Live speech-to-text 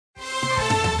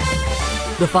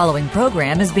The following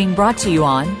program is being brought to you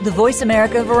on the Voice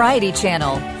America Variety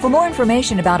Channel. For more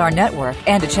information about our network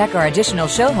and to check our additional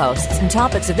show hosts and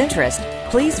topics of interest,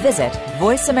 please visit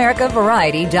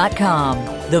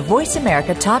voiceamericavariety.com. The Voice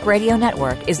America Talk Radio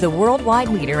Network is the worldwide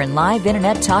leader in live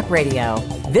Internet talk radio.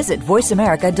 Visit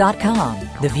voiceamerica.com.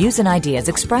 The views and ideas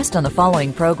expressed on the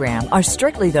following program are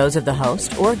strictly those of the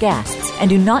host or guests and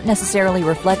do not necessarily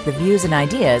reflect the views and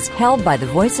ideas held by the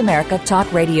Voice America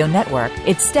Talk Radio Network,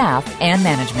 its staff, and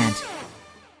management.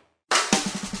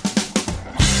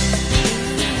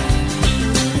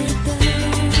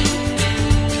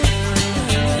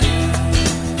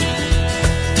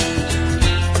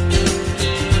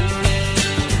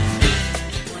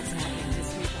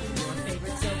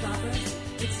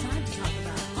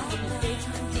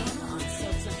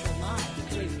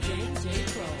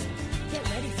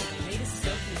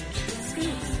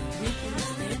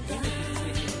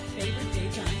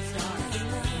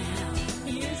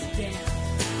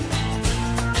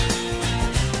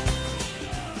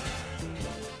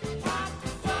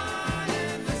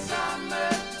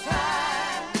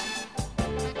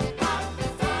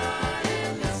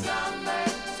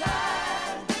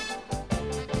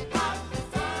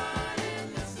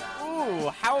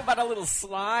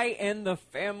 Sly and the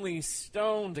Family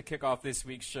Stone to kick off this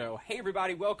week's show. Hey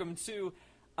everybody, welcome to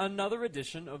another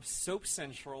edition of Soap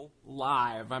Central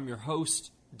Live. I'm your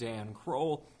host, Dan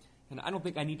Kroll, and I don't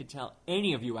think I need to tell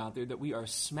any of you out there that we are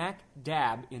smack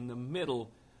dab in the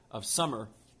middle of summer.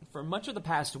 For much of the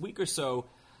past week or so,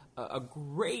 a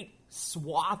great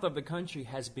swath of the country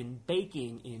has been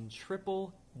baking in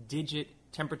triple-digit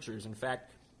temperatures. In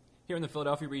fact, here in the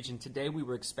Philadelphia region today, we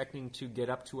were expecting to get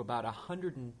up to about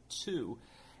 102,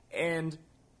 and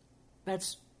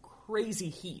that's crazy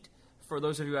heat for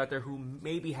those of you out there who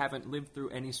maybe haven't lived through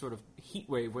any sort of heat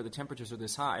wave where the temperatures are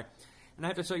this high. And I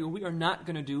have to tell you, we are not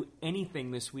going to do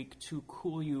anything this week to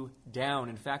cool you down.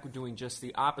 In fact, we're doing just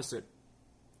the opposite.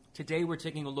 Today, we're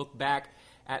taking a look back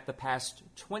at the past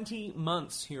 20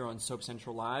 months here on Soap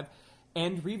Central Live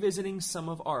and revisiting some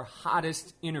of our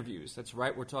hottest interviews. That's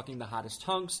right, we're talking the hottest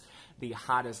hunks, the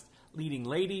hottest leading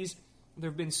ladies. There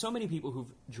have been so many people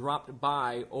who've dropped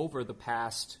by over the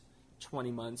past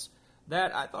 20 months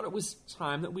that I thought it was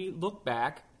time that we look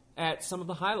back at some of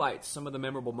the highlights, some of the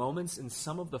memorable moments, and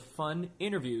some of the fun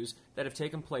interviews that have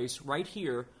taken place right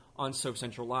here on Soap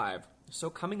Central Live. So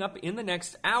coming up in the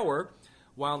next hour,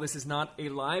 while this is not a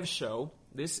live show,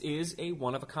 this is a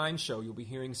one-of-a-kind show. You'll be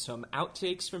hearing some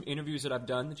outtakes from interviews that I've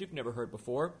done that you've never heard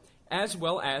before, as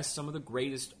well as some of the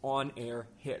greatest on-air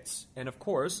hits. And of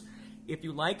course, if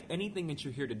you like anything that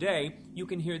you hear today, you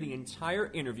can hear the entire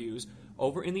interviews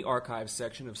over in the archives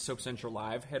section of Soap Central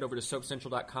Live. Head over to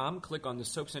SoapCentral.com, click on the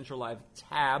Soap Central Live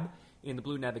tab in the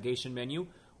blue navigation menu,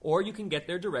 or you can get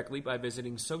there directly by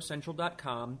visiting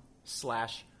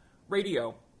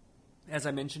SoapCentral.com/radio. As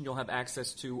I mentioned, you'll have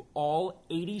access to all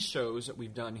 80 shows that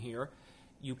we've done here.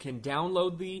 You can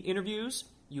download the interviews.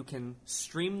 You can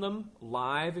stream them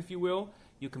live, if you will.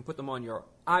 You can put them on your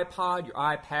iPod, your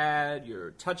iPad,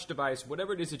 your touch device,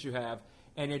 whatever it is that you have,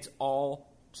 and it's all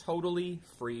totally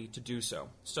free to do so.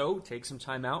 So take some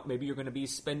time out. Maybe you're going to be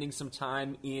spending some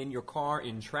time in your car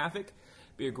in traffic.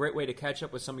 Be a great way to catch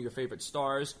up with some of your favorite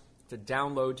stars, to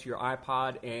download to your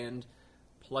iPod and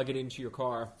plug it into your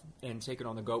car and take it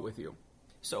on the go with you.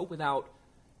 So without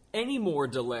any more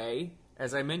delay,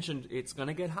 as I mentioned, it's going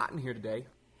to get hot in here today.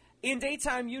 In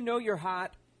daytime, you know you're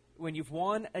hot when you've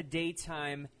won a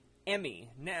Daytime Emmy.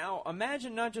 Now,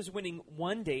 imagine not just winning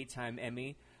one Daytime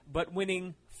Emmy, but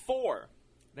winning 4.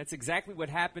 That's exactly what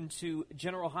happened to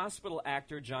General Hospital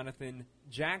actor Jonathan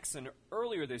Jackson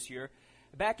earlier this year.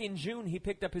 Back in June, he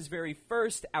picked up his very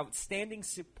first Outstanding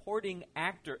Supporting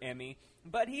Actor Emmy,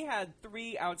 but he had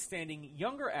 3 Outstanding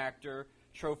Younger Actor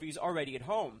trophies already at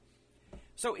home.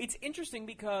 So it's interesting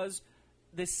because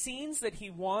the scenes that he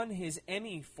won his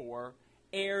Emmy for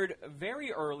aired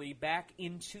very early back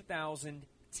in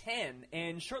 2010,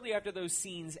 and shortly after those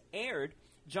scenes aired,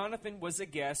 Jonathan was a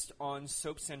guest on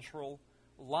Soap Central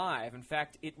Live. In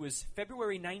fact, it was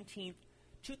February 19th,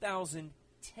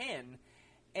 2010,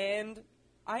 and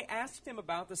I asked him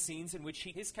about the scenes in which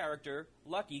his character,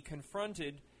 Lucky,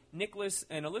 confronted Nicholas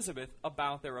and Elizabeth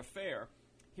about their affair.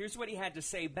 Here's what he had to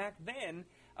say back then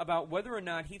about whether or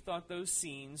not he thought those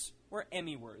scenes were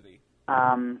Emmy-worthy.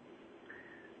 I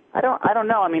don't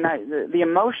know. I mean, the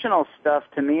emotional stuff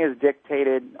to me is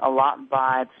dictated a lot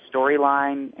by the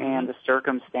storyline and the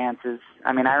circumstances.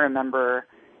 I mean, I remember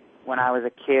when I was a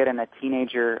kid and a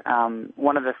teenager,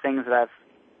 one of the things that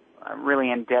I'm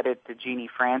really indebted to Jeannie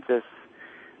Francis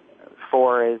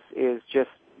for is just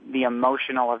the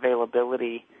emotional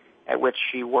availability at which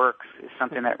she works is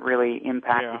something that really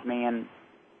impacted me. And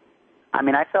I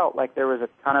mean, I felt like there was a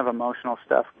ton of emotional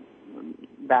stuff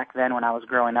back then when I was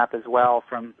growing up as well,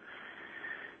 from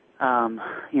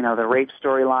the rape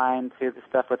storyline to the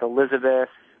stuff with Elizabeth.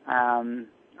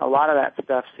 A lot of that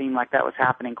stuff seemed like that was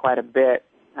happening quite a bit.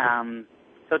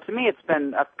 So to me, it's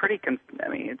been a pretty.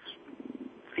 It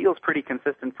feels pretty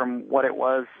consistent from what it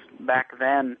was back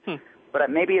then. But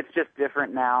maybe it's just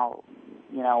different now.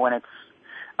 When it's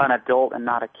an adult and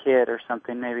not a kid or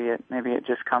something. Maybe it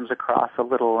just comes across a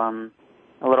little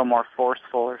more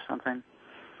forceful or something.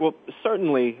 Well,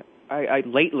 certainly, I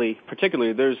lately,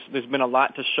 particularly, there's been a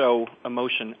lot to show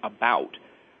emotion about.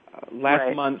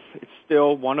 Last month, it's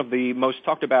still one of the most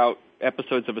talked about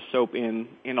episodes of a soap in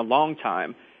a long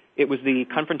time. It was the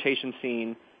confrontation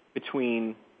scene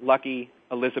between Lucky,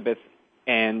 Elizabeth,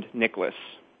 and Nicholas.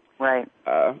 Right.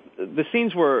 The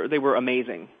scenes were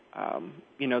amazing.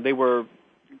 They were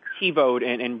TiVo'd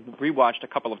and rewatched a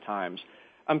couple of times.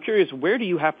 I'm curious, where do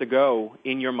you have to go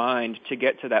in your mind to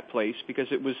get to that place? Because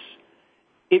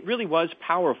it really was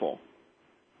powerful.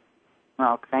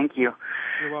 Well, thank you.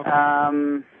 You're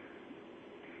welcome.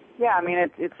 Yeah, I mean,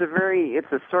 it's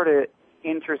a sort of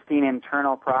interesting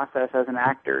internal process as an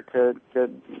actor to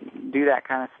do that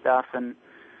kind of stuff, and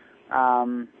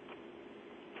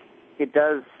it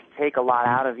does take a lot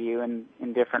out of you in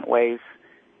different ways.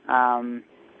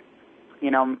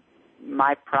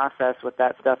 My process with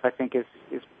that stuff, I think, is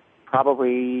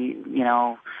probably,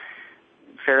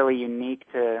 fairly unique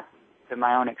to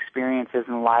my own experiences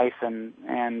in life and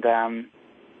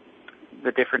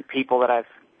the different people that I've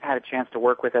had a chance to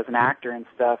work with as an actor and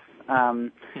stuff.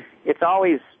 It's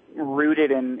always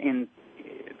rooted in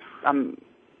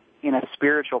a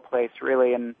spiritual place,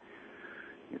 really, and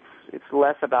it's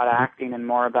less about acting and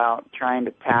more about trying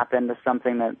to tap into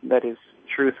something that is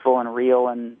truthful and real,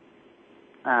 and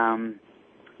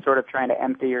sort of trying to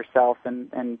empty yourself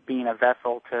and being a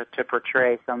vessel to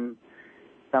portray some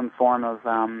form of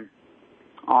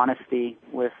honesty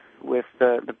with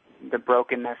the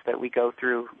brokenness that we go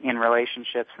through in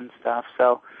relationships and stuff.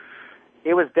 So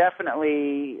it was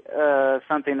definitely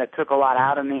something that took a lot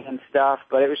out of me and stuff,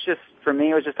 but it was just, for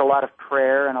me, it was just a lot of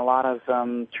prayer and a lot of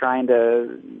trying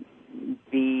to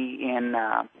be in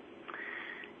a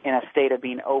state of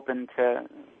being open to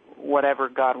whatever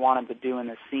God wanted to do in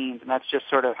the scenes, and that's just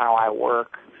sort of how I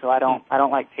work. So I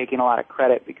don't like taking a lot of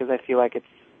credit, because I feel like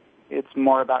it's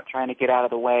more about trying to get out of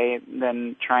the way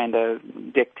than trying to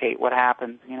dictate what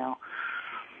happens,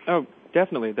 Oh,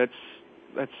 definitely. That's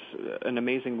an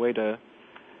amazing way to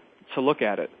look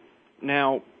at it.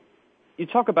 Now, you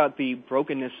talk about the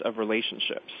brokenness of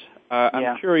relationships.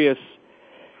 I'm curious,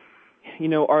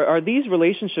 are these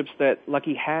relationships that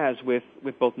Lucky has with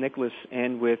both Nicholas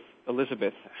and with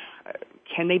Elizabeth,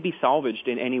 can they be salvaged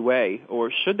in any way,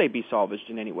 or should they be salvaged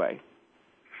in any way?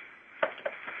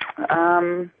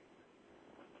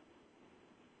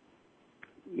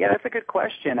 Yeah, that's a good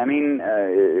question. I mean,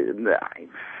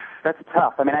 that's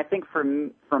tough. I mean, I think for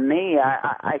me,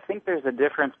 I think there's a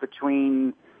difference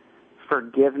between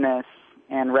forgiveness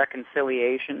and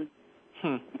reconciliation,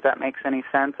 if that makes any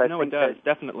sense. No, it does,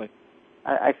 definitely.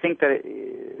 I think that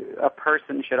a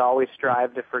person should always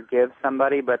strive to forgive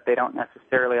somebody, but they don't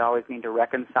necessarily always need to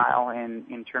reconcile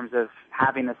in terms of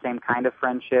having the same kind of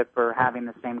friendship or having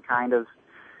the same kind of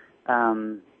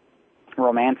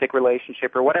romantic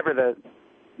relationship or whatever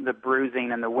the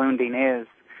bruising and the wounding is.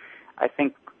 I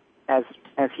think as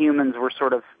humans, we're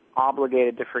sort of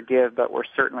obligated to forgive, but we're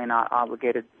certainly not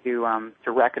obligated to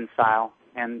reconcile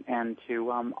and to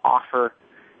offer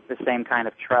the same kind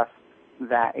of trust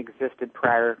that existed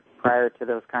prior to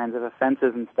those kinds of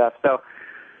offenses and stuff. So,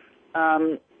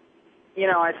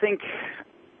 I think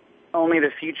only the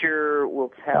future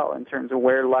will tell in terms of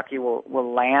where Lucky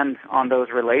will land on those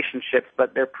relationships,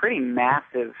 but they're pretty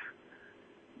massive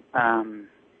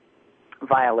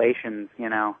violations, in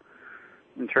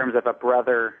terms of a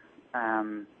brother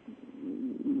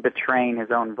betraying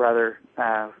his own brother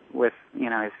with,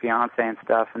 his fiancée and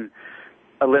stuff. And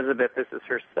Elizabeth, this is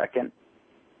her second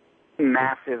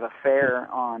massive affair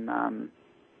on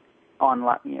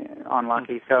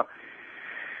Lucky. So,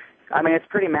 I mean, it's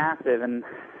pretty massive, and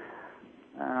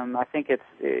I think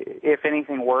if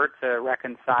anything were to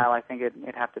reconcile, I think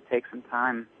it'd have to take some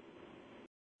time.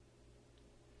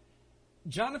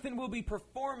 Jonathan will be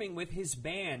performing with his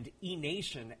band,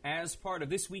 E-Nation, as part of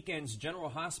this weekend's General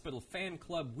Hospital Fan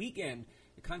Club Weekend.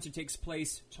 The concert takes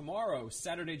place tomorrow,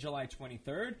 Saturday, July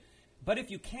 23rd. But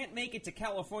if you can't make it to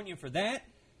California for that,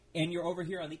 and you're over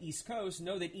here on the East Coast,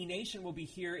 know that E-Nation will be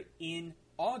here in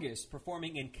August,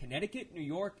 performing in Connecticut, New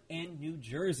York, and New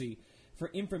Jersey. for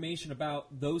information about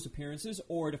those appearances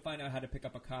or to find out how to pick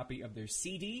up a copy of their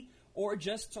CD or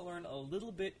just to learn a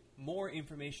little bit more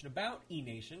information about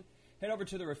E-Nation, head over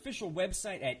to their official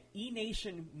website at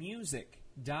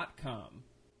enationmusic.com.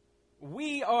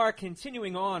 We are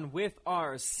continuing on with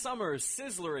our summer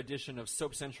Sizzler edition of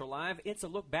Soap Central Live. It's a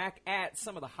look back at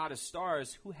some of the hottest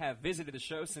stars who have visited the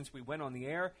show since we went on the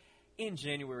air in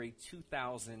January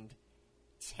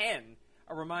 2010.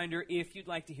 A reminder, if you'd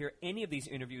like to hear any of these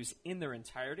interviews in their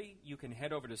entirety, you can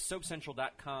head over to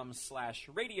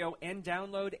soapcentral.com/radio and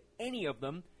download any of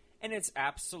them, and it's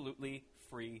absolutely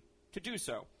free to do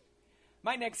so.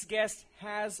 My next guest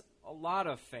has a lot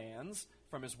of fans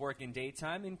from his work in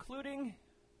daytime, including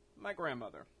my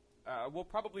grandmother. We'll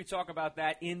probably talk about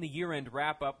that in the year-end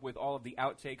wrap-up with all of the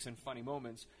outtakes and funny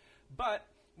moments. But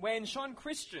when Shawn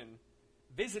Christian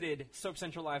visited Soap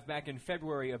Central Live back in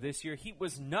February of this year, he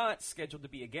was not scheduled to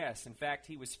be a guest. In fact,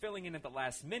 he was filling in at the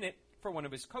last minute for one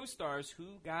of his co-stars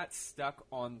who got stuck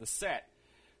on the set.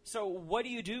 So what do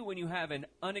you do when you have an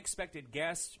unexpected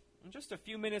guest just a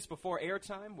few minutes before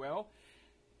airtime? Well,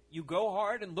 you go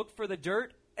hard and look for the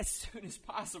dirt as soon as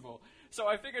possible. So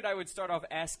I figured I would start off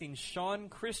asking Shawn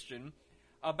Christian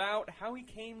about how he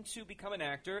came to become an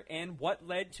actor and what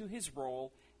led to his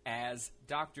role as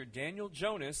Dr. Daniel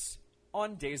Jonas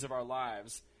on Days of Our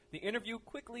Lives. The interview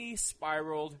quickly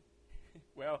spiraled.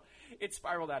 Well, it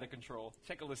spiraled out of control.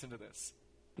 Take a listen to this.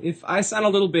 If I sound a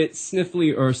little bit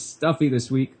sniffly or stuffy this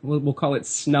week, we'll call it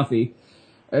snuffy,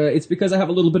 it's because I have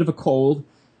a little bit of a cold.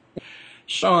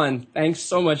 Shawn, thanks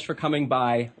so much for coming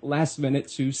by last minute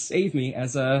to save me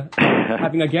as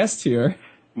having a guest here.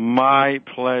 My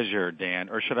pleasure, Dan.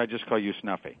 Or should I just call you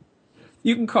Snuffy?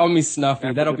 You can call me Snuffy.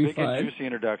 After That'll the be fine. Juicy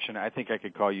introduction, I think I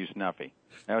could call you Snuffy.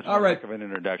 That was all right. Heck of an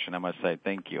introduction, I must say.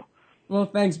 Thank you. Well,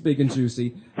 thanks, Big and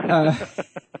Juicy.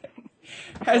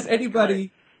 Has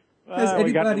anybody...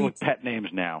 we got little pet names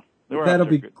now. That'll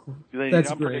be...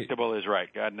 That's unpredictable great. Is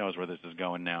right. God knows where this is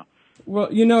going now.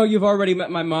 Well, you've already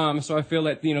met my mom, so I feel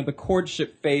that, the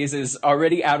courtship phase is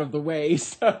already out of the way,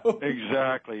 so...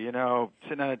 Exactly. Sitting on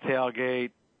a tailgate,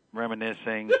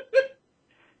 reminiscing.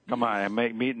 Come on,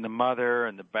 I'm meeting the mother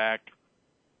in the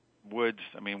backwoods.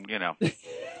 I mean,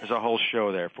 there's a whole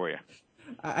show there for you.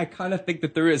 I kind of think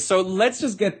that there is. So let's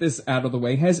just get this out of the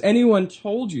way. Has anyone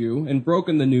told you and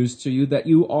broken the news to you that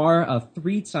you are a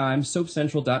 3-time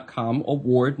SoapCentral.com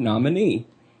award nominee?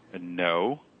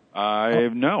 No.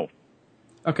 No.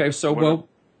 Okay, so,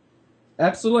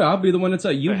 absolutely, I'll be the one to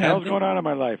tell you. What the hell's going on in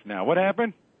my life now? What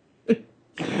happened?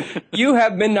 You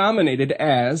have been nominated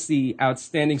as the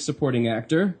Outstanding Supporting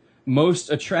Actor, Most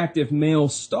Attractive Male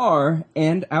Star,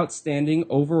 and Outstanding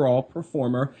Overall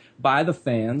Performer by the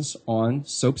fans on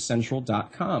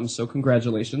SoapCentral.com. So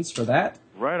congratulations for that.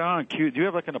 Right on. Cute. Do you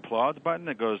have like an applause button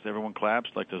that goes, everyone claps,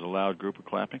 like there's a loud group of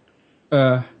clapping?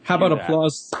 How about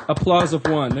applause? Applause of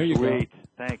one. There you go. Great.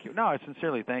 Thank you. No, I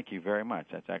sincerely thank you very much.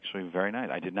 That's actually very nice.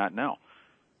 I did not know.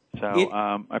 So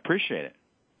I appreciate it.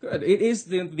 Good. It is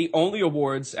the only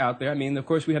awards out there. I mean, of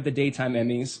course, we have the daytime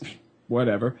Emmys,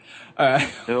 whatever.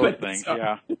 Those things,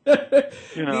 yeah. The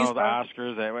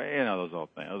Oscars, those old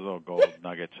things, those old gold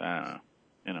nuggets. I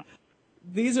don't know.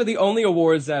 These are the only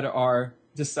awards that are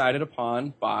decided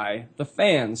upon by the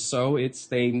fans. So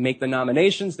they make the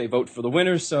nominations, they vote for the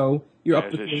winners. So you're up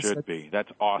to it should be.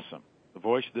 That's awesome. The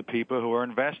voice of the people who are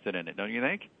invested in it, don't you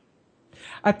think?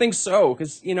 I think so,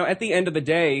 because at the end of the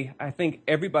day, I think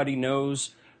everybody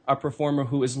knows a performer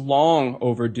who is long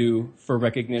overdue for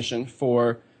recognition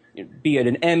for, be it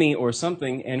an Emmy or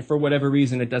something, and for whatever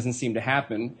reason it doesn't seem to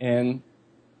happen. And,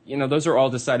 those are all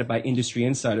decided by industry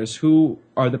insiders. Who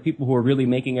are the people who are really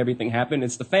making everything happen?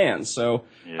 It's the fans. So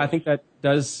yes. I think that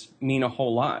does mean a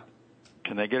whole lot.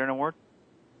 Can they get an award?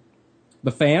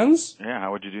 The fans? Yeah,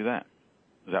 how would you do that?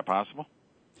 Is that possible?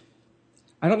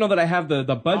 I don't know that I have the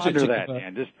budget. I'll do that,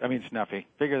 Dan. Snuffy.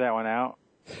 Figure that one out.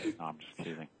 No, I'm just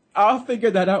kidding. I'll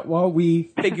figure that out while we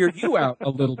figure you out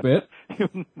a little bit.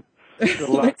 Good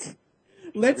luck.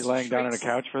 Let's be laying down on a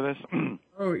couch for this?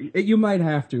 Oh, you might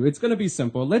have to. It's going to be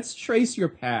simple. Let's trace your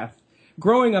path,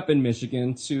 growing up in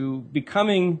Michigan, to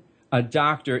becoming a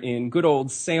doctor in good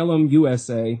old Salem,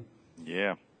 USA.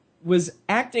 Yeah. Was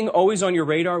acting always on your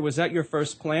radar? Was that your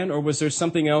first plan? Or was there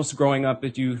something else growing up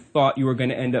that you thought you were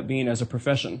going to end up being as a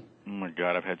profession? Oh, my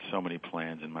God. I've had so many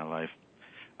plans in my life.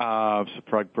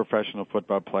 Professional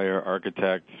football player,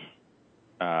 architect,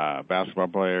 basketball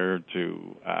player,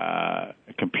 to a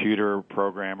computer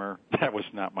programmer. That was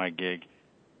not my gig.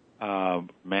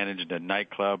 Managed a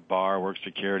nightclub, bar, worked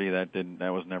security. That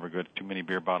was never good. Too many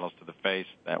beer bottles to the face.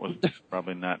 That was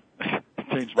probably not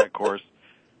changed my course.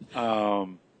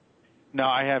 No,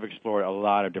 I have explored a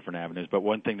lot of different avenues, but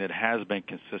one thing that has been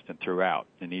consistent throughout,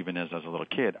 and even as I was a little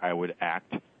kid, I would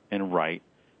act and write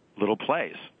little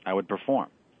plays. I would perform.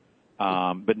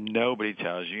 But nobody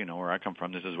tells you, where I come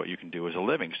from, this is what you can do as a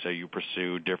living. So you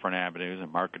pursue different avenues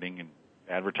in marketing and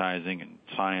advertising and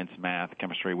science, math,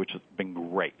 chemistry, which has been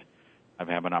great. I've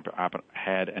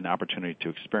had an opportunity to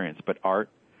experience. But art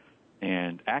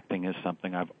and acting is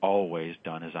something I've always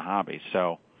done as a hobby.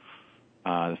 So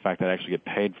the fact that I actually get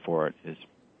paid for it is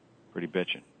pretty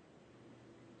bitchin'.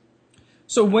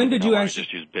 So when did you actually... I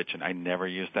just use bitchin'. I never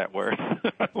used that word.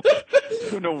 I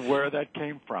don't know where that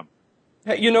came from.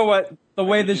 Hey, you know what? The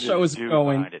way this show is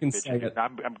going, you can say it.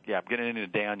 I'm getting into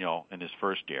Daniel in his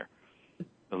first year.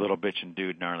 The little bitchin'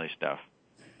 dude, gnarly stuff.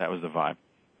 That was the vibe.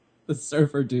 The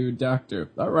surfer dude, doctor.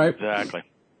 All right. Exactly.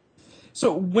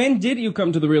 So when did you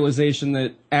come to the realization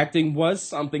that acting was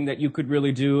something that you could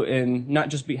really do and not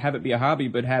just have it be a hobby,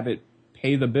 but have it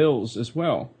pay the bills as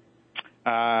well?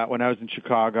 When I was in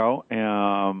Chicago,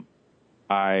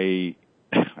 I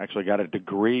actually got a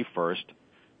degree first.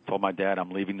 Told my dad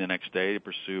I'm leaving the next day to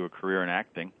pursue a career in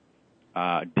acting.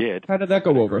 Did. How did that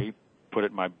go over? Put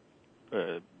it in my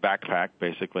backpack,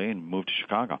 basically, and moved to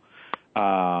Chicago.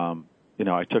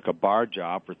 I took a bar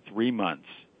job for 3 months,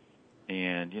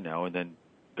 and then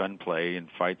gunplay and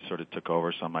fights sort of took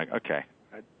over. So I'm like, okay,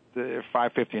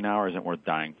 $5.50 an hour isn't worth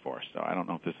dying for. So I don't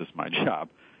know if this is my job.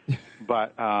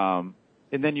 But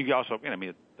and then you also,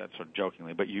 that's sort of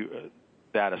jokingly, but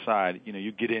that aside,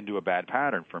 you get into a bad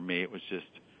pattern. For me, it was just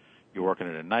you're working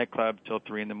at a nightclub till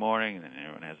 3 a.m, and then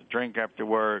everyone has a drink after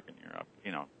work, and you're up,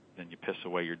 then you piss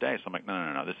away your day. So I'm like,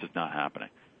 no, this is not happening.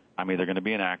 I'm either going to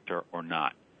be an actor or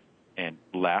not. And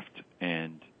left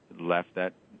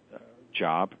that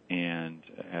job and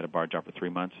had a bar job for 3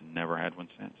 months and never had one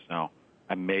since. So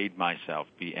I made myself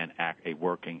be a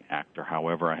working actor,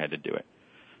 however I had to do it.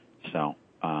 So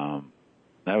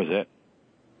that was it.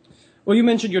 Well, you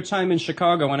mentioned your time in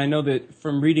Chicago, and I know that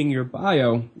from reading your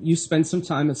bio, you spent some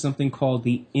time at something called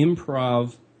the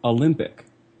Improv Olympic.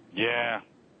 Yeah.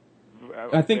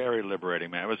 I think very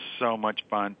liberating, man. It was so much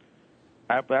fun.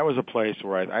 That was a place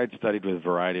where I had studied with a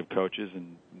variety of coaches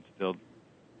and still,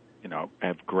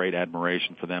 have great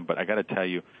admiration for them. But I got to tell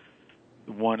you,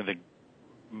 one of the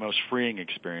most freeing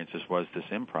experiences was this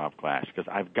improv class, because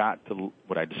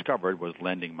what I discovered was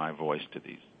lending my voice to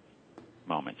these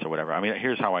moments or whatever.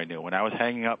 Here's how I knew. When I was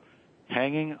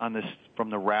hanging on this from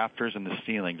the rafters in the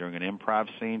ceiling during an improv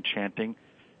scene, chanting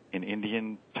in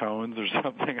Indian tones or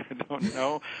something, I don't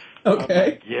know. Okay. I'm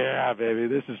like, yeah, baby,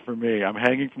 this is for me. I'm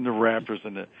hanging from the rafters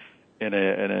in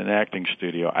an acting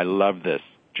studio. I love this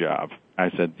job. I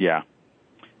said, yeah.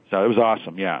 So it was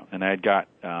awesome, yeah. And I had got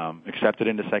accepted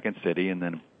into Second City, and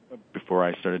then before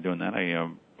I started doing that, I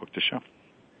booked a show.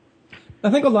 I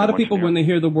think a lot of people, when they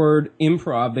hear the word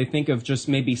improv, they think of just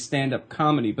maybe stand-up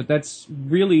comedy, but that's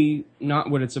really not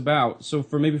what it's about. So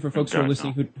for folks who are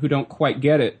listening who don't quite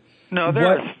get it. No, go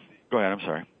ahead, I'm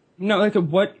sorry. No,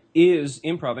 what is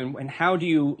improv, and how do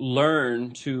you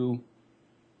learn to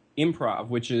improv,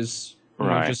 which is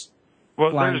just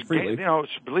flying freely?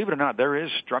 Believe it or not, there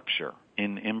is structure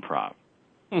in improv.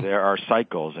 There are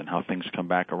cycles and how things come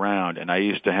back around. And I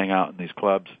used to hang out in these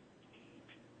clubs,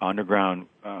 underground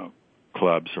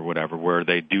clubs or whatever, where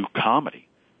they do comedy.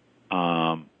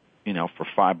 For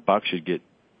 $5 you'd get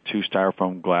 2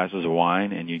 styrofoam glasses of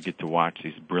wine, and you get to watch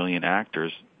these brilliant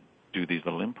actors do these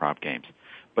little improv games.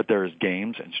 But there's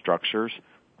games and structures,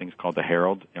 things called the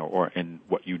Herald, and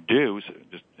what you do is,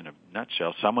 just in a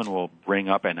nutshell, someone will bring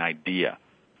up an idea,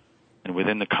 and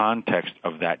within the context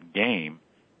of that game,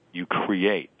 you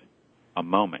create a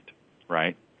moment,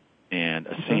 right, and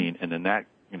a scene, and then that,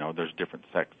 there's different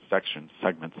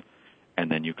segments,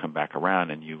 and then you come back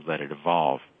around and you let it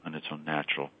evolve on its own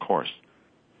natural course.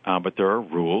 But there are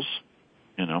rules,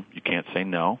 you can't say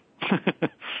no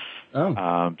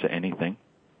to anything,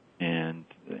 and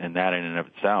that in and of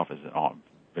itself is all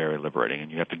very liberating.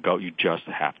 And you just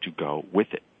have to go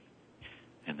with it,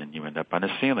 and then you end up on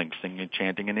a ceiling singing,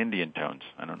 chanting in Indian tones.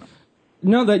 I don't know.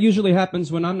 No, that usually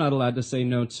happens when I'm not allowed to say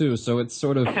no too. So it's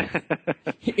sort of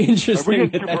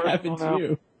interesting that happened to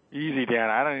you. Easy, Dan.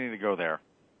 I don't need to go there.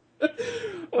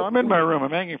 So I'm in my room.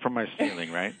 I'm hanging from my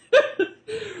ceiling, right?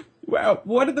 Well,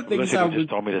 one of the things Elizabeth just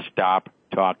told me to stop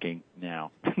talking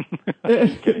now.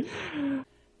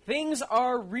 Things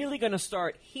are really going to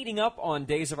start heating up on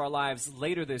Days of Our Lives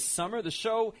later this summer. The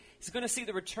show is going to see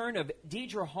the return of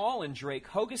Deidre Hall and Drake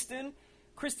Hogestyn,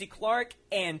 Christy Clark,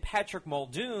 and Patrick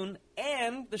Muldoon.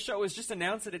 And the show has just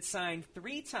announced that it signed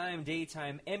 3-time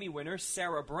Daytime Emmy winner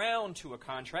Sarah Brown to a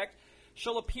contract.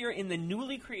 She'll appear in the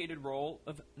newly created role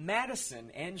of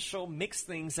Madison, and she'll mix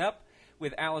things up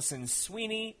with Allison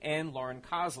Sweeney and Lauren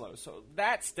Koslow. So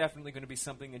that's definitely going to be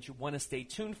something that you want to stay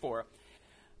tuned for.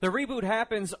 The reboot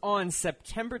happens on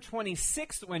September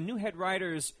 26th when new head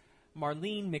writers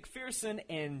Marlene McPherson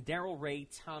and Daryl Ray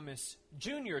Thomas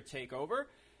Jr. take over,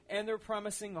 and they're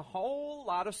promising a whole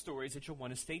lot of stories that you'll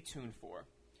want to stay tuned for.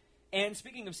 And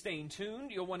speaking of staying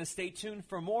tuned, you'll want to stay tuned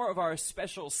for more of our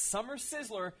special Summer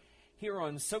Sizzler here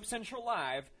on Soap Central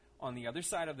Live on the other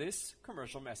side of this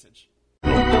commercial message.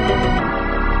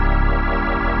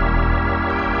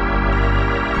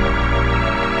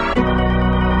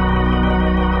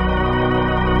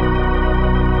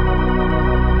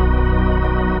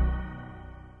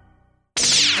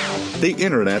 The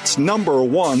Internet's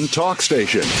 #1 talk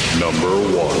station.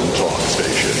 #1 talk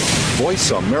station.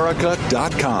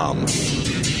 VoiceAmerica.com.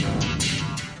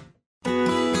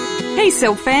 Hey,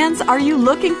 soap fans, are you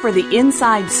looking for the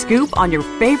inside scoop on your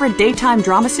favorite daytime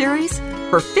drama series?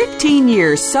 For 15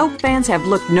 years, soap fans have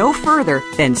looked no further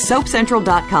than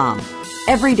SoapCentral.com.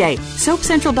 Every day,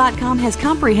 SoapCentral.com has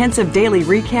comprehensive daily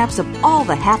recaps of all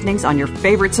the happenings on your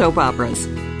favorite soap operas.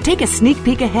 Take a sneak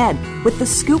peek ahead with the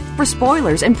scoop for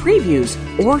spoilers and previews,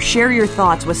 or share your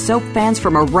thoughts with soap fans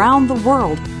from around the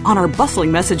world on our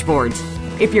bustling message boards.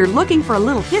 If you're looking for a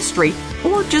little history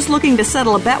or just looking to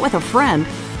settle a bet with a friend,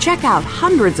 check out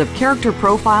hundreds of character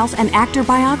profiles and actor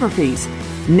biographies.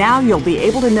 Now you'll be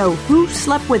able to know who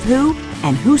slept with who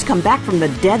and who's come back from the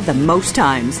dead the most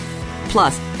times.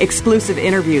 Plus, exclusive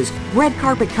interviews, red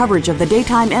carpet coverage of the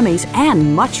daytime Emmys,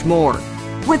 and much more.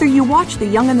 Whether you watch The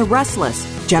Young and the Restless,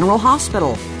 General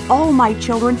Hospital, All My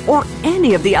Children, or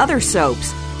any of the other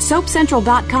soaps,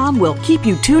 SoapCentral.com will keep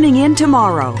you tuning in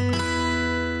tomorrow.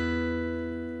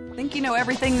 Think you know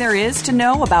everything there is to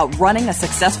know about running a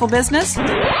successful business?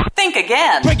 Think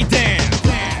again. Break it down.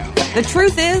 The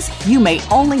truth is, you may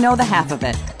only know the half of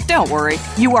it. Don't worry,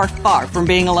 you are far from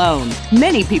being alone.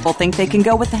 Many people think they can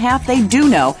go with the half they do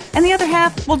know, and the other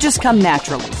half will just come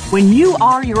naturally. When you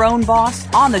are your own boss,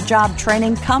 on-the-job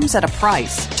training comes at a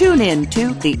price. Tune in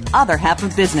to The Other Half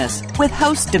of Business with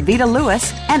hosts Davita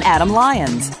Lewis and Adam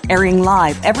Lyons, airing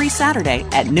live every Saturday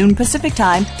at noon Pacific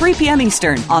Time, 3 p.m.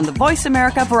 Eastern on the Voice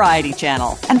America Variety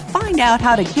Channel. And find out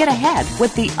how to get ahead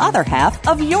with the other half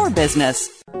of your business.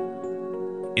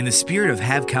 In the spirit of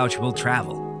Have Couch Will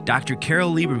Travel, Dr.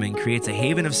 Carol Lieberman creates a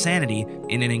haven of sanity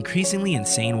in an increasingly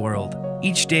insane world.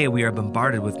 Each day we are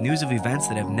bombarded with news of events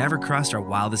that have never crossed our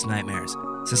wildest nightmares.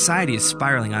 Society is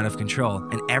spiraling out of control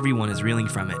and everyone is reeling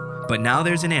from it. But now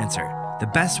there's an answer. The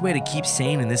best way to keep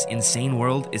sane in this insane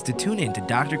world is to tune in to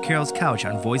Dr. Carol's Couch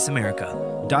on Voice America.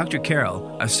 Dr.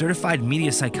 Carol, a certified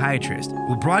media psychiatrist,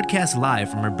 will broadcast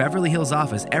live from her Beverly Hills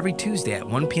office every Tuesday at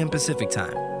 1 p.m. Pacific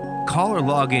Time. Call or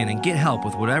log in and get help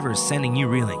with whatever is sending you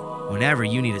reeling, whenever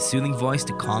you need a soothing voice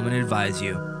to calm and advise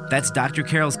you. That's Dr.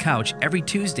 Carol's Couch every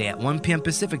Tuesday at 1 p.m.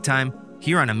 Pacific Time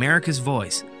here on America's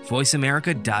Voice,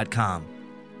 VoiceAmerica.com.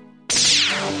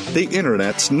 The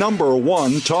Internet's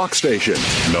 #1 talk station.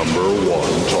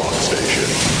 #1 talk station.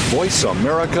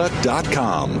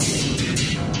 VoiceAmerica.com.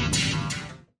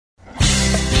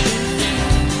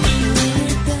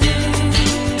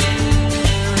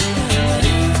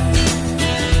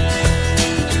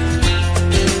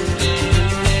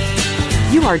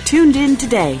 You are tuned in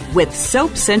today with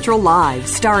Soap Central Live,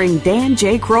 starring Dan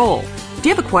J. Kroll. Do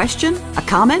you have a question, a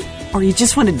comment, or you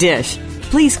just want to dish?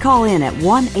 Please call in at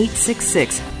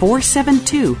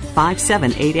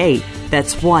 1-866-472-5788.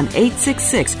 That's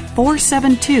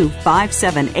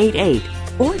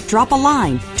 1-866-472-5788. Or drop a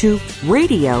line to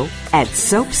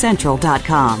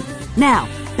radio@soapcentral.com. Now,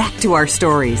 back to our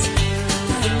stories.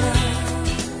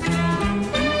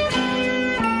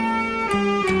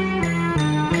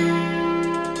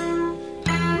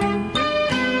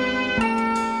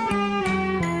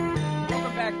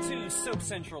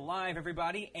 Central Live,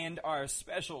 everybody, and our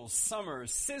special Summer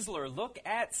Sizzler look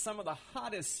at some of the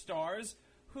hottest stars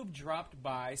who've dropped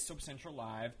by Soap Central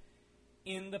Live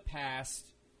in the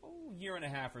past year and a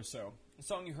half or so. The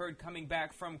song you heard coming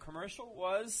back from commercial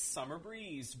was Summer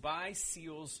Breeze by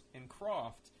Seals and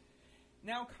Croft.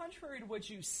 Now, contrary to what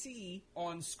you see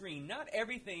on screen, not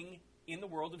everything in the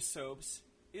world of soaps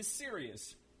is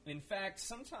serious. In fact,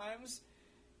 sometimes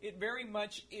it very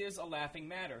much is a laughing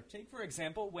matter. Take, for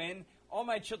example, when All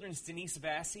My Children's Denise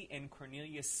Vassie and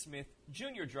Cornelius Smith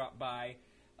Jr. dropped by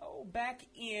back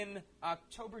in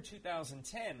October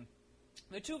 2010.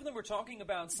 The two of them were talking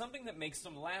about something that makes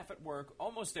them laugh at work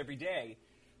almost every day.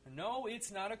 No,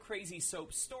 it's not a crazy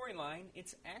soap storyline.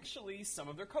 It's actually some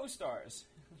of their co-stars.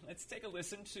 Let's take a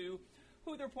listen to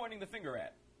who they're pointing the finger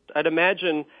at. I'd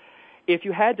imagine if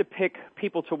you had to pick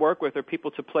people to work with or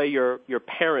people to play your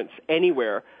parents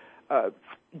anywhere,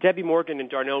 Debbie Morgan and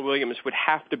Darnell Williams would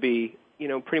have to be,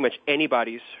 pretty much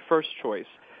anybody's first choice.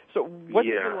 So what's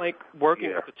it been like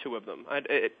working with the two of them?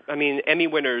 I mean, Emmy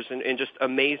winners and just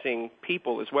amazing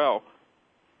people as well.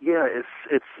 Yeah,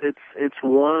 it's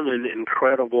an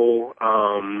incredible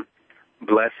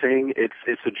blessing.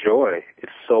 It's a joy.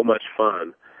 It's so much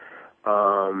fun.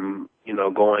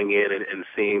 Going in and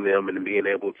seeing them and being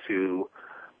able to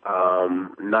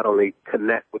not only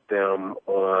connect with them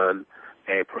on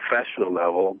a professional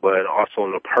level, but also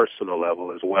on a personal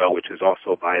level as well, which is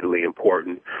also vitally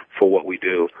important for what we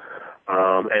do.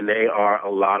 And they are a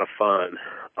lot of fun.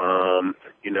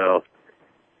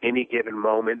 Any given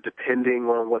moment, depending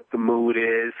on what the mood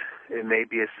is, it may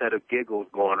be a set of giggles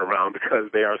going around because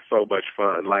they are so much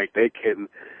fun. Like they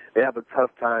have a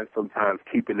tough time sometimes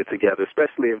keeping it together,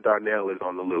 especially if Darnell is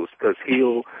on the loose, because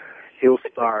he'll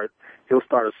start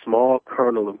a small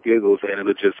kernel of giggles and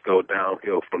it'll just go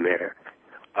downhill from there.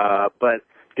 But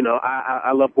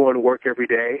I love going to work every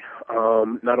day.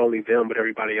 Not only them, but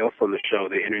everybody else on the show.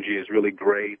 The energy is really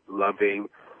great, loving,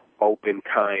 open,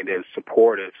 kind, and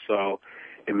supportive. So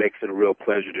it makes it a real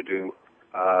pleasure to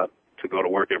go to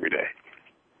work every day.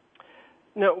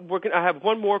 Now, I have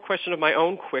one more question of my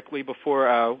own quickly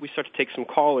before we start to take some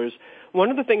callers. One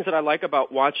of the things that I like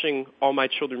about watching All My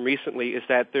Children recently is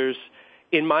that there's,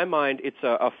 in my mind, it's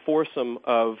a foursome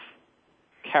of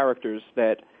characters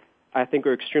that I think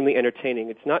are extremely entertaining.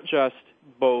 It's not just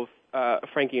both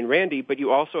Frankie and Randy, but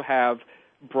you also have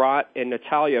Brat and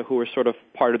Natalia, who are sort of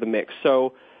part of the mix.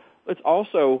 So let's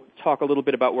also talk a little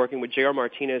bit about working with J.R.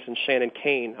 Martinez and Shannon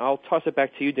Kane. I'll toss it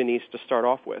back to you, Denise, to start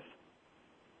off with.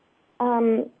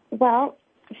 Well,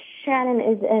 Shannon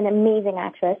is an amazing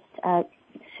actress,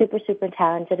 super, super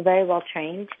talented, very well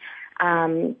trained.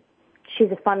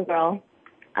 She's a fun girl.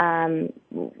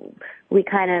 We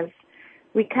kind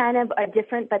of are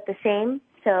different but the same,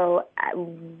 so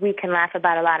we can laugh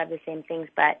about a lot of the same things.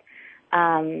 But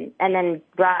and then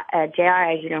JR,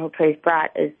 as you know, who plays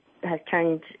Brat, has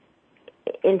turned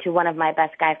into one of my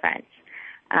best guy friends.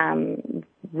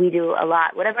 We do a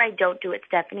lot. Whatever I don't do with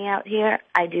Stephanie out here,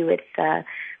 I do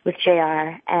with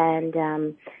JR. And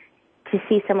to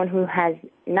see someone who has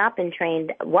not been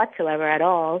trained whatsoever at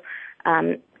all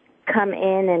come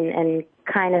in and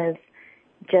kind of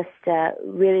just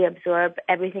really absorb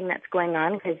everything that's going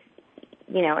on, because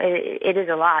it is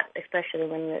a lot, especially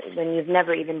when you've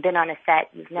never even been on a set,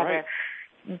 you've never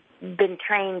been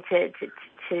trained to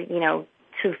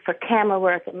for camera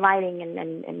work and lighting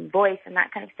and voice and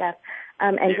that kind of stuff,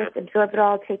 and just absorb it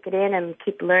all, take it in, and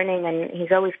keep learning. And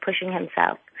he's always pushing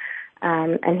himself,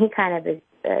 and he kind of is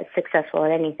successful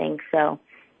at anything. So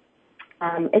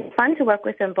it's fun to work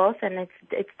with them both, and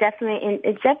it's definitely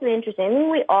interesting. I mean,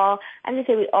 we all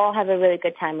have a really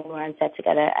good time when we're on set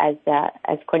together,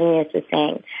 as Cornelius was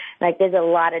saying. Like, there's a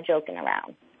lot of joking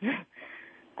around.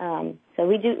 So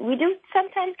we do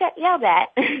sometimes get yelled at.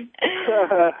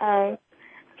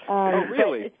 Oh,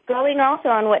 really? But it's going also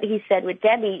on what he said with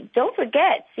Debbie. Don't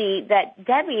forget, that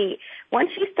Debbie, once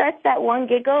she starts that one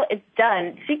giggle, it's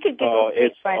done. She could giggle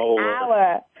for an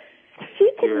hour.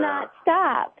 She could not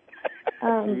stop.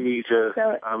 You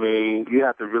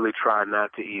have to really try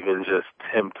not to even just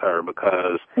tempt her,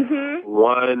 because even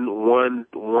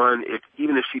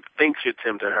if she thinks you're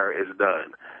tempting her, it's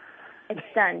done. It's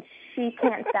done. She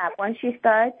can't stop. Once she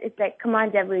starts, it's like, come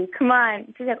on, Debbie, come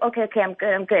on. She's like, okay, I'm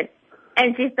good.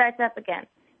 And she starts up again.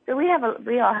 So we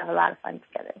all have a lot of fun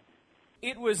together.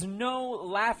 It was no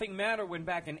laughing matter when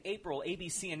back in April,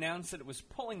 ABC announced that it was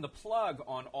pulling the plug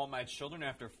on All My Children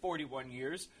after 41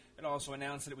 years. It also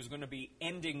announced that it was going to be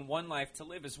ending One Life to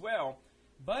Live as well.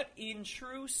 But in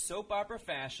true soap opera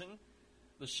fashion,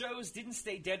 the shows didn't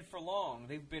stay dead for long.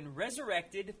 They've been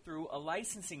resurrected through a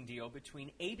licensing deal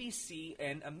between ABC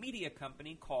and a media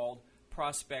company called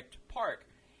Prospect Park.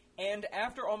 And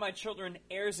after All My Children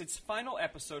airs its final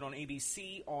episode on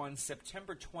ABC on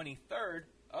September 23rd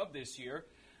of this year,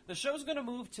 the show's going to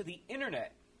move to the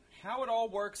internet. How it all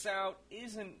works out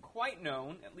isn't quite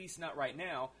known, at least not right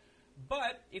now.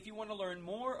 But if you want to learn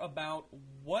more about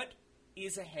what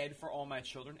is ahead for All My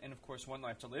Children, and of course One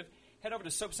Life to Live, head over to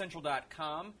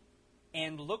SoapCentral.com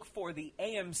and look for the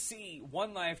AMC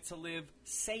One Life to Live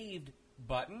Saved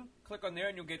button. Click on there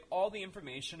and you'll get all the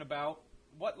information about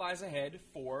what lies ahead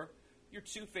for your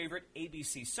two favorite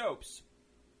ABC soaps.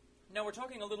 Now, we're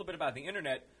talking a little bit about the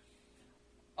internet.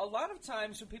 A lot of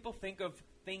times when people think of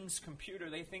things computer,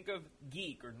 they think of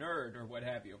geek or nerd or what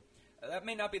have you. That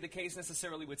may not be the case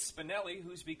necessarily with Spinelli,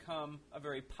 who's become a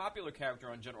very popular character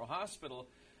on General Hospital,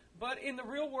 but in the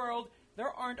real world, there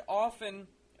aren't often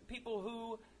people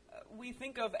who we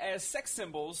think of as sex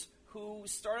symbols who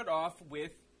started off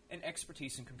with and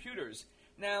expertise in computers.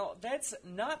 Now, that's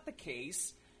not the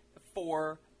case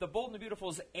for the Bold and the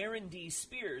Beautiful's Aaron D.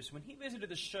 Spears. When he visited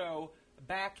the show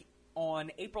back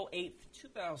on April 8th,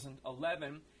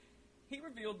 2011, he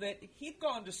revealed that he'd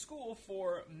gone to school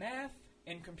for math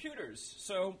and computers.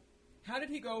 So how did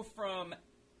he go from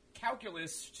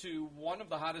calculus to one of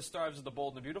the hottest stars of the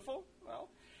Bold and the Beautiful? Well,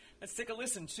 let's take a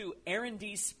listen to Aaron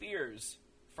D. Spears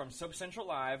from Soap Central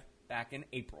Live back in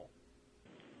April.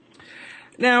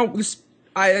 Now,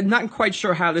 I'm not quite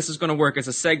sure how this is going to work as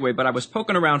a segue, but I was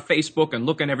poking around Facebook and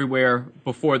looking everywhere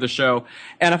before the show,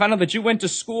 and I found out that you went to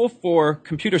school for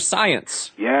computer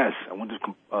science. Yes, I went to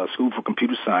school for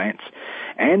computer science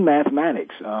and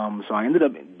mathematics. So I ended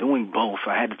up doing both.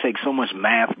 I had to take so much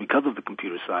math because of the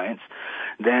computer science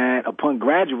that upon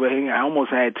graduating, I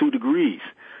almost had 2 degrees.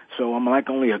 So I'm like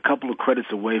only a couple of credits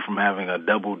away from having a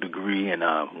double degree, and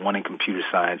one in computer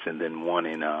science and then one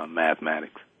in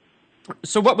mathematics.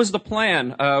 So what was the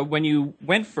plan when you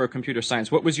went for computer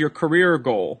science? What was your career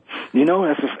goal? You know,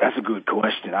 that's a good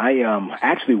question. I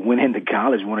actually went into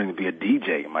college wanting to be a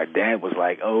DJ. My dad was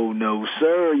like, "Oh, no,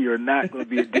 sir, you're not going to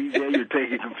be a DJ. You're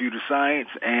taking computer science."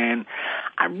 And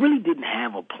I really didn't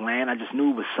have a plan. I just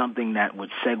knew it was something that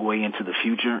would segue into the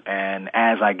future. And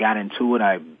as I got into it,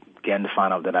 I began to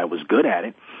find out that I was good at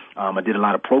it. I did a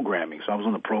lot of programming, so I was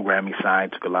on the programming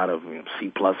side, took a lot of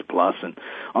C++ and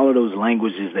all of those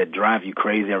languages that drive you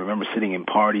crazy. I remember sitting in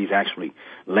parties actually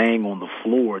laying on the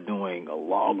floor doing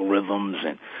logarithms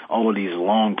and all of these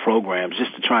long programs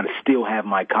just to try to still have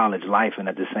my college life and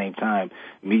at the same time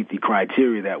meet the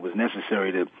criteria that was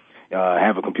necessary to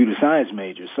have a computer science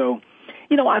major. So,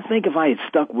 you know, I think if I had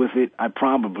stuck with it, I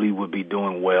probably would be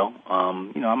doing well.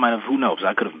 You know, I might have, who knows,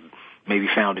 I could have maybe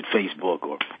founded Facebook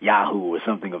or Yahoo or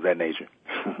something of that nature.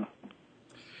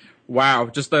 Wow,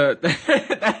 just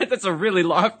that's a really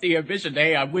lofty ambition.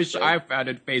 Hey, I wish I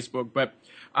founded Facebook, but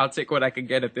I'll take what I can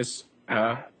get at this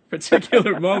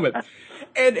particular moment.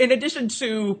 And in addition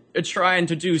to trying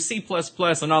to do C++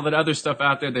 and all that other stuff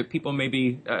out there that people may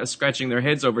be scratching their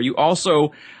heads over, you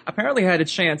also apparently had a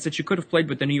chance that you could have played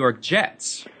with the New York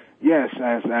Jets. Yes,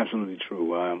 that's absolutely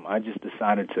true. I just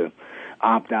decided to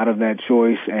opt out of that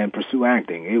choice and pursue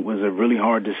acting. It was a really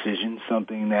hard decision,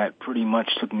 something that pretty much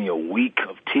took me a week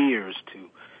of tears to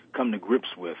come to grips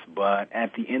with. But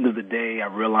at the end of the day, I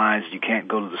realized you can't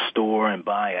go to the store and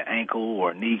buy an ankle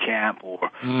or a kneecap or,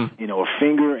 you know, a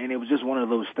finger. And it was just one of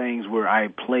those things where I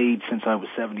played since I was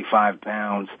 75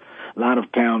 pounds. A lot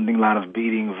of pounding, a lot of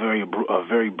beating, a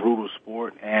very brutal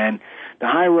sport. And the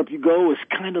higher up you go, it's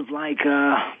kind of like,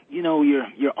 you know,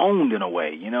 you're owned in a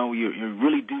way. You know, you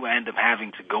really do end up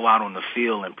having to go out on the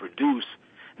field and produce,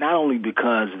 not only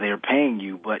because they're paying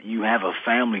you, but you have a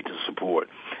family to support.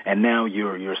 And now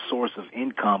your source of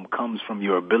income comes from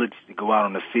your ability to go out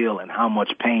on the field and how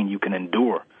much pain you can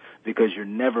endure, because you're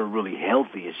never really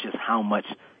healthy. It's just how much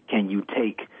can you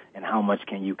take and how much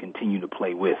can you continue to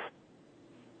play with.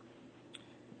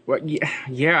 Well,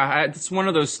 yeah, it's one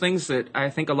of those things that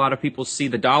I think a lot of people see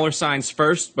the dollar signs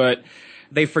first, but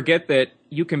they forget that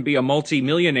you can be a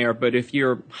multi-millionaire, but if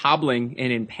you're hobbling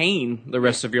and in pain the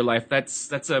rest of your life,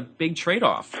 that's a big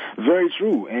trade-off. Very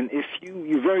true. And if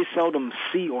you very seldom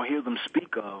see or hear them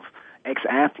speak of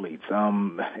ex-athletes.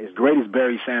 As great as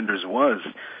Barry Sanders was,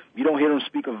 you don't hear him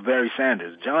speak of Barry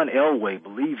Sanders. John Elway,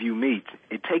 believe you me,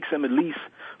 it takes him at least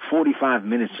 45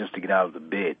 minutes just to get out of the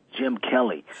bed. Jim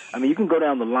Kelly. I mean, you can go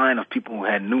down the line of people who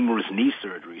had numerous knee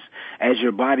surgeries. As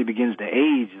your body begins to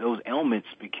age, those ailments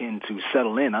begin to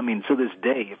settle in. I mean, to this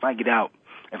day, if I get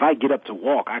up to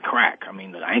walk, I crack. I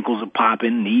mean, the ankles are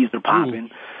popping, knees are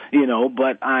popping, you know,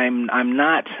 but I'm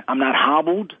not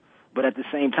hobbled. But at the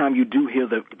same time, you do hear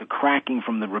the cracking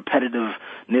from the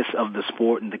repetitiveness of the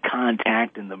sport and the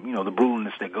contact and the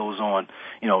brutalness that goes on,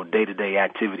 day-to-day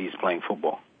activities playing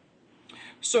football.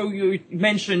 So you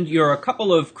mentioned you're a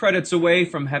couple of credits away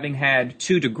from having had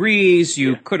 2 degrees.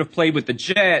 You could have played with the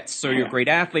Jets, so you're a great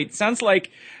athlete. Sounds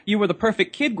like you were the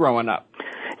perfect kid growing up.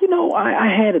 I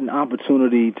had an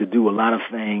opportunity to do a lot of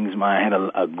things. I had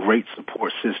a great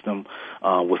support system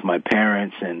with my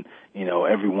parents and,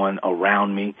 everyone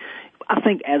around me. I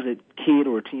think as a kid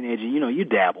or a teenager, you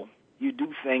dabble. You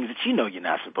do things that you're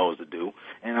not supposed to do.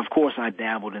 And, of course, I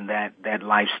dabbled in that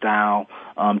lifestyle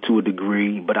to a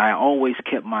degree, but I always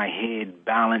kept my head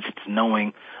balanced,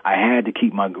 knowing I had to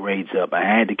keep my grades up. I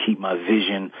had to keep my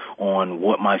vision on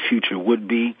what my future would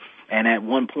be. And at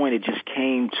one point it just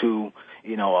came to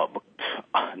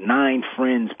 9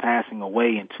 friends passing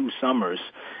away in 2 summers,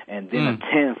 and then a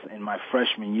 10th in my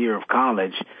freshman year of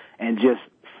college, and just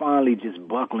finally just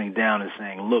buckling down and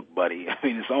saying, look, buddy, I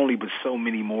mean, it's only but so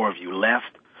many more of you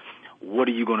left. what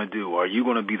are you going to do? Are you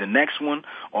going to be the next one,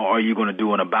 or are you going to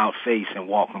do an about face and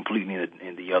walk completely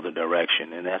in the other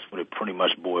direction? And that's what it pretty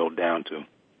much boiled down to.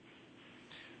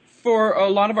 For a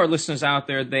lot of our listeners out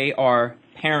there, they are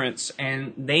parents,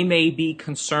 and they may be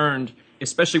concerned,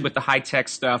 especially with the high-tech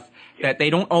stuff, that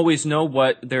they don't always know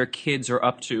what their kids are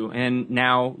up to. And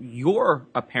now you're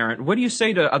a parent. What do you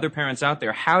say to other parents out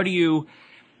there? How do you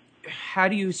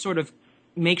sort of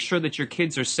make sure that your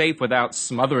kids are safe without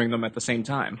smothering them at the same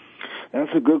time? That's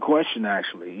a good question,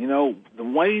 actually. You know,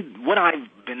 what I've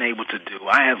been able to do,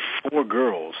 I have 4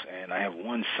 girls, and I have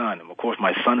 1 son. And, of course,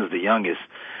 my son is the youngest.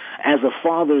 As a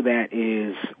father that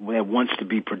wants to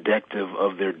be protective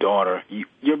of their daughter,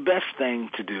 your best thing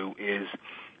to do is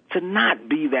to not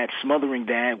be that smothering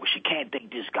dad where she can't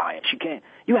date this guy and she can't.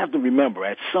 You have to remember,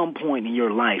 at some point in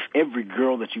your life, every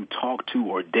girl that you talked to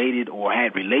or dated or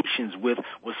had relations with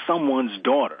was someone's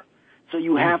daughter. So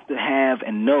you have to have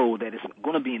and know that it's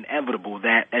going to be inevitable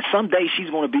that at some day she's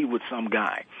going to be with some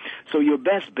guy. So your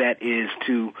best bet is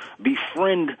to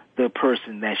befriend the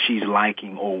person that she's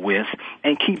liking or with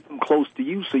and keep them close to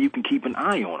you so you can keep an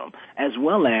eye on them. As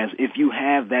well as if you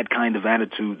have that kind of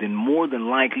attitude, then more than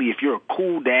likely if you're a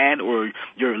cool dad or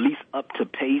you're at least up to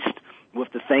pace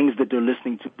with the things that they're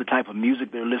listening to, the type of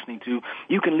music they're listening to,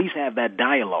 you can at least have that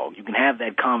dialogue. You can have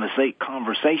that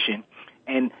conversation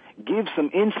and give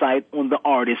some insight on the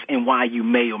artist and why you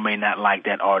may or may not like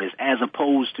that artist, as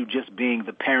opposed to just being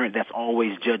the parent that's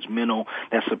always judgmental,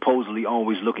 that's supposedly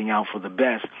always looking out for the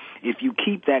best. If you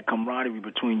keep that camaraderie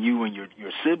between you and your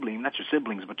sibling, not your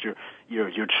siblings, but your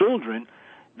children,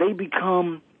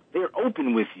 they're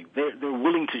open with you. They're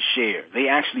willing to share. They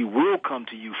actually will come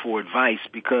to you for advice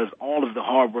because all of the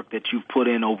hard work that you've put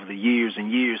in over the years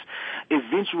and years,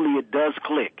 eventually it does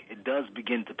click. It does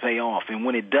begin to pay off. And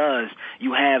when it does,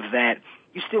 you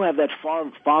still have that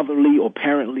fatherly or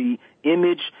parently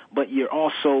image, but you're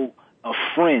also a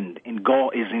friend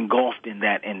is engulfed in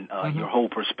that and your whole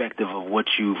perspective of what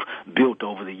you've built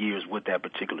over the years with that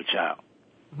particular child.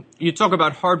 You talk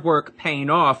about hard work paying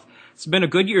off. It's been a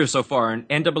good year so far. An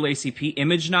NAACP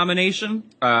Image nomination.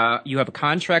 You have a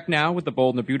contract now with the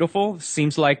Bold and the Beautiful.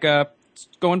 Seems like it's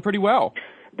going pretty well.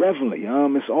 Definitely.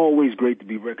 It's always great to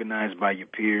be recognized by your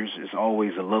peers. It's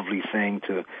always a lovely thing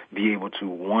to be able to,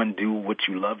 1, do what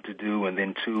you love to do, and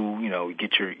then 2, you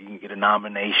can get a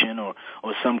nomination or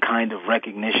some kind of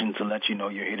recognition to let you know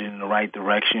you're headed in the right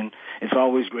direction. It's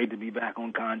always great to be back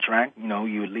on contract.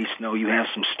 You at least know you have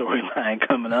some storyline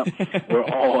coming up. We're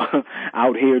all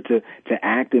out here to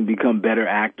act and become better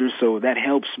actors, so that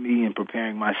helps me in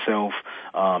preparing myself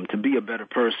to be a better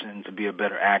person, to be a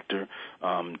better actor,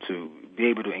 to be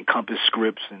able to encompass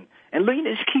scripts and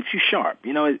it keeps you sharp.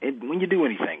 When you do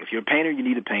anything, if you're a painter, you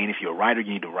need to paint. If you're a writer,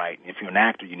 you need to write. If you're an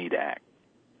actor, you need to act.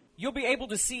 You'll be able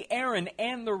to see Aaron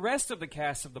and the rest of the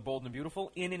cast of The Bold and the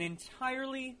Beautiful in an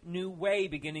entirely new way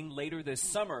beginning later this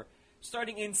summer.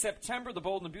 Starting in September, The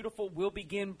Bold and the Beautiful will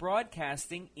begin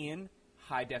broadcasting in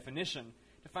high definition.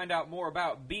 To find out more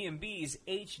about B&B's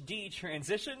HD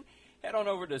transition, head on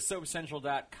over to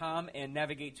SoapCentral.com and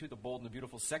navigate to the Bold and the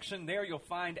Beautiful section. There you'll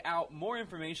find out more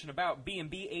information about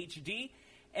B&B HD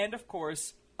and, of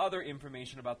course, other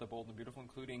information about the Bold and the Beautiful,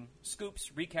 including scoops,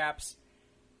 recaps,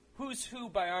 who's who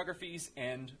biographies,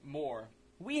 and more.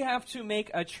 We have to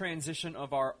make a transition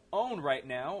of our own right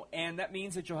now, and that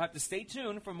means that you'll have to stay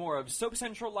tuned for more of Soap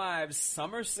Central Live's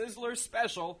Summer Sizzler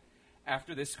special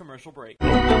after this commercial break.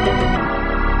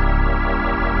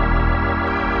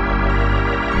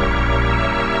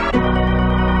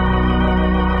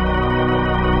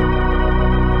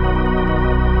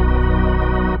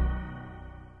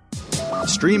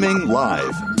 Streaming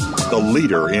live, the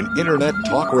leader in Internet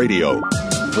talk radio,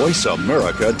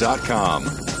 VoiceAmerica.com.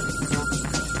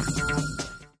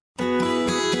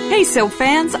 Hey, Soap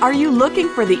fans, are you looking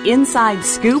for the inside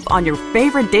scoop on your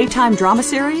favorite daytime drama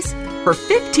series? For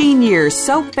 15 years,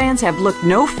 Soap fans have looked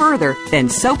no further than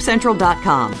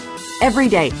SoapCentral.com. Every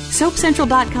day,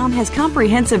 SoapCentral.com has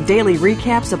comprehensive daily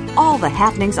recaps of all the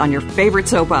happenings on your favorite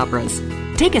soap operas.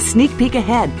 Take a sneak peek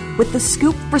ahead with the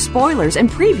scoop for spoilers and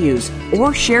previews,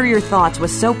 or share your thoughts with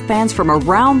soap fans from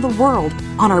around the world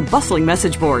on our bustling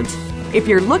message boards. If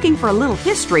you're looking for a little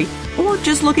history or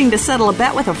just looking to settle a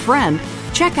bet with a friend,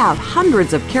 check out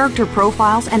hundreds of character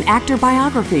profiles and actor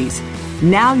biographies.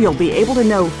 Now you'll be able to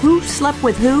know who slept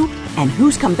with who and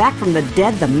who's come back from the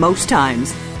dead the most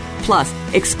times. Plus,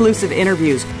 exclusive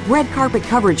interviews, red carpet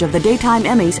coverage of the daytime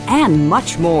Emmys, and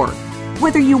much more.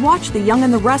 Whether you watch The Young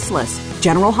and the Restless,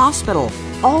 General Hospital,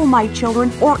 All My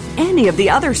Children, or any of the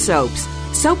other soaps,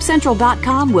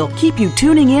 SoapCentral.com will keep you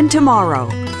tuning in tomorrow.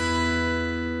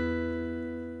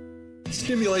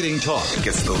 Stimulating talk. It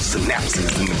gets those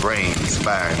synapses in the brain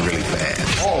firing really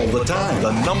fast. All the time.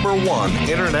 The number one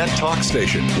Internet talk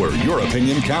station where your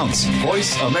opinion counts.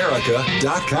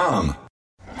 VoiceAmerica.com.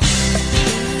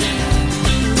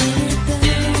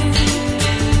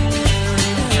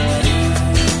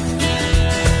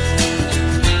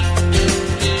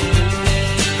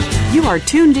 You are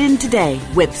tuned in today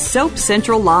with Soap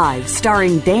Central Live,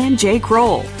 starring Dan J.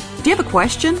 Kroll. Do you have a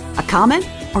question, a comment,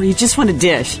 or you just want to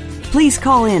dish? Please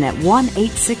call in at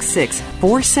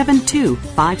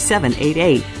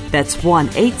 1-866-472-5788. That's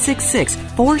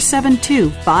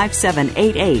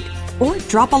 1-866-472-5788. Or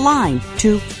drop a line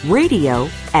to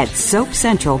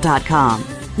radio@soapcentral.com.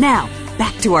 Now,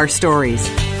 back to our stories.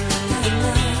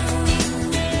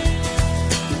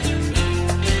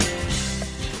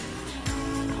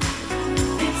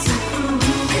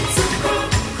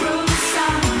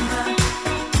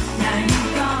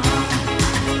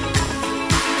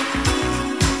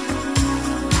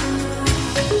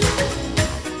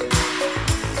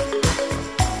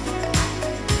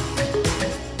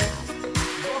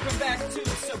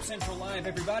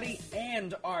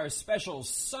 Our special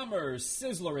summer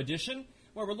Sizzler edition,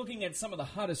 where we're looking at some of the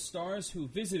hottest stars who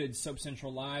visited Soap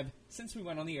Central Live since we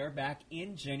went on the air back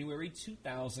in January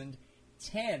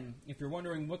 2010. If you're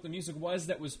wondering what the music was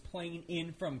that was playing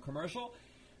in from commercial,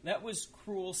 that was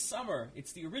Cruel Summer.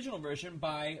 It's the original version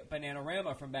by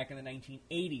Bananarama from back in the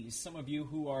 1980s. Some of you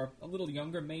who are a little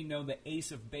younger may know the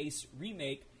Ace of Base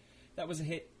remake. That was a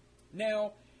hit.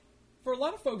 Now, for a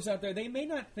lot of folks out there, they may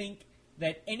not think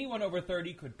that anyone over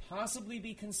 30 could possibly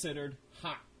be considered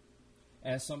hot.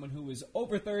 As someone who is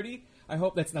over 30, I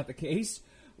hope that's not the case.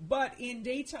 But in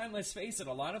daytime, let's face it,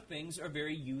 a lot of things are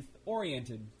very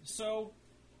youth-oriented. So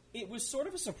it was sort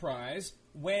of a surprise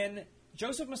when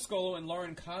Joseph Mascolo and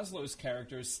Lauren Koslow's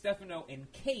characters, Stefano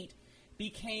and Kate,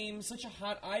 became such a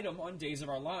hot item on Days of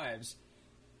Our Lives.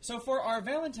 So for our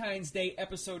Valentine's Day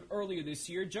episode earlier this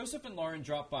year, Joseph and Lauren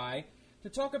dropped by to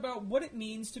talk about what it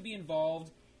means to be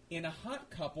involved in a hot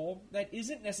couple that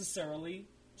isn't necessarily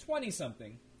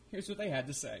 20-something. Here's what they had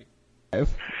to say.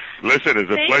 Listen, it's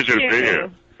a pleasure to be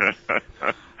here.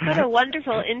 What a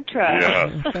wonderful intro. Yeah,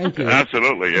 thank you.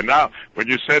 Absolutely. And now, when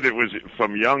you said it was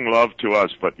from young love to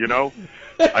us, but you know,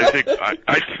 I think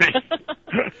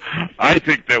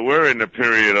that we're in a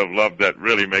period of love that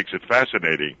really makes it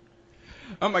fascinating.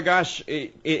 Oh my gosh,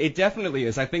 it definitely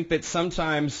is. I think that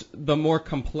sometimes the more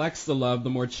complex the love, the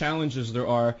more challenges there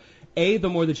are. A, the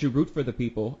more that you root for the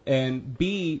people, and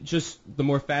B, just the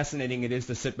more fascinating it is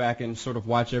to sit back and sort of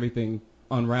watch everything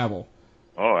unravel.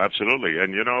 Oh, absolutely.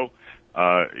 And, you know,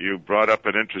 you brought up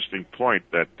an interesting point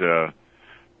that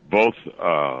both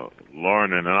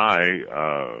Lauren and I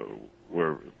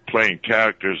were playing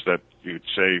characters that you'd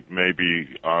say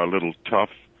maybe are a little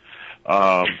tough.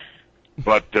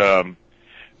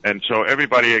 And so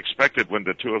everybody expected when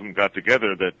the two of them got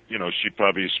together that, you know, she'd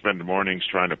probably spend mornings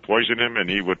trying to poison him and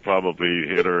he would probably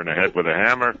hit her in the head with a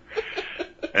hammer.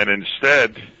 And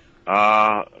instead,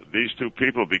 these two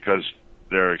people, because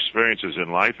their experiences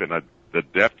in life and the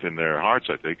depth in their hearts,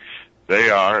 I think,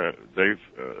 they are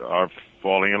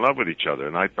falling in love with each other.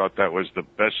 And I thought that was the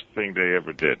best thing they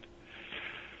ever did.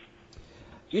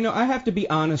 You know, I have to be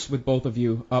honest with both of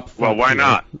you up front. Well, why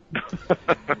not?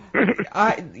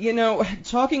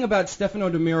 Talking about Stefano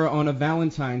De Mira on a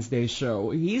Valentine's Day show,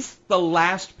 he's the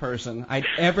last person I'd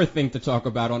ever think to talk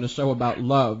about on a show about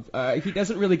love. He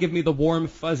doesn't really give me the warm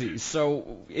fuzzies.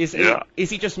 So is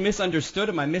he just misunderstood?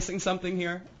 Am I missing something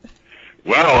here?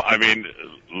 Well, I mean,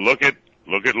 look at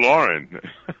Lauren.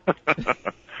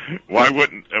 Why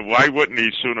wouldn't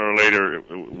he sooner or later,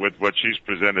 with what she's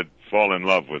presented, fall in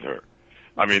love with her?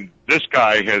 I mean, this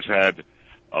guy has had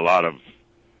a lot of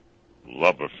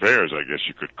love affairs, I guess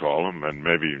you could call them, and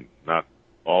maybe not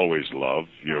always love.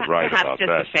 You're right about that.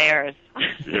 Perhaps just affairs.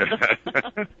 Yeah.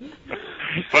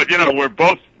 But, you know, we're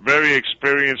both very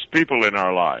experienced people in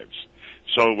our lives.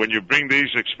 So when you bring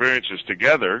these experiences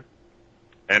together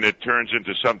and it turns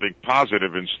into something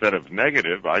positive instead of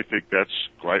negative, I think that's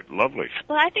quite lovely.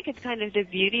 Well, I think it's kind of the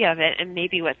beauty of it, and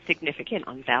maybe what's significant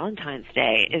on Valentine's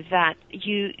Day is that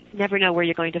you never know where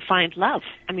you're going to find love.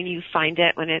 I mean, you find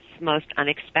it when it's most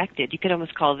unexpected. You could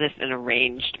almost call this an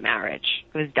arranged marriage.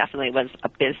 It was a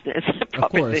business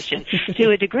proposition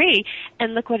to a degree,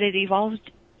 and look what it evolved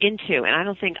into. And I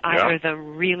don't think either of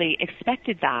them really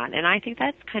expected that, and I think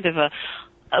that's kind of a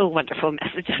wonderful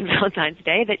message on Valentine's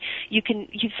Day, that you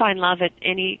find love at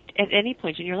any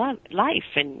point in your life,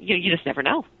 and you just never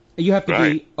know. You have to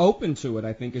be open to it,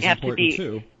 I think, is important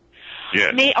too.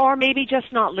 Yes. Or maybe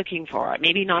just not looking for it,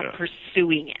 maybe not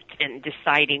pursuing it. and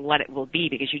deciding what it will be,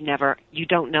 because you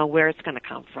don't know where it's going to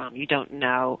come from. You don't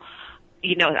know.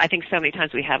 I think so many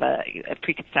times we have a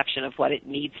preconception of what it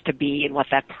needs to be and what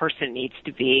that person needs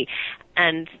to be.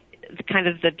 And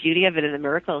the beauty of it and the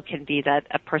miracle can be that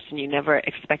a person you never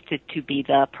expected to be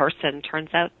the person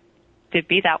turns out to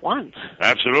be that one.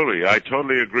 Absolutely. I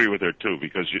totally agree with her, too,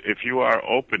 because if you are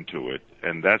open to it,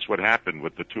 and that's what happened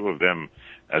with the two of them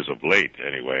as of late,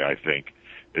 anyway, I think,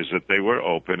 is that they were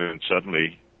open and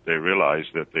suddenly they realized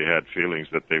that they had feelings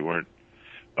that they weren't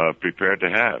prepared to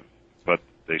have. But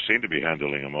they seem to be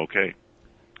handling them okay.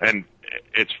 And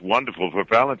it's wonderful for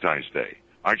Valentine's Day.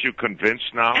 Aren't you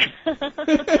convinced now?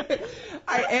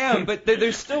 I am, but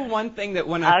there's still one thing that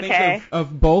when I think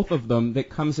of both of them that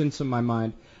comes into my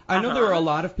mind. I know there are a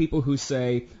lot of people who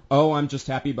say, oh, I'm just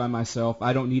happy by myself.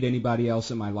 I don't need anybody else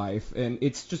in my life. And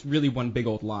it's just really one big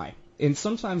old lie. And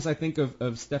sometimes I think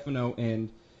of Stefano and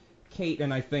Kate,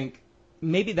 and I think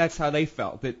maybe that's how they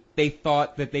felt, that they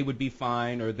thought that they would be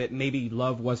fine or that maybe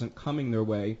love wasn't coming their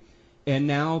way. And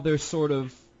now they're sort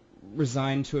of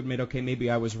resigned to admit, okay, maybe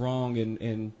I was wrong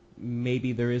and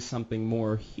maybe there is something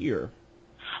more here.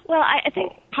 Well, I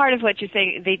think part of what you're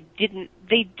saying, they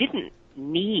didn't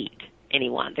need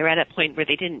anyone. They're at a point where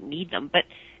they didn't need them, but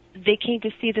they came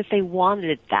to see that they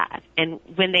wanted that. And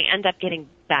when they end up getting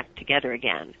back together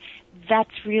again,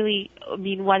 that's really,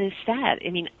 what is sad?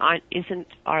 Isn't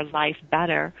our life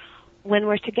better when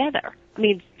we're together?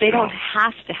 They don't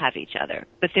have to have each other,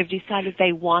 but they've decided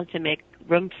they want to make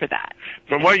room for that.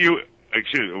 From what you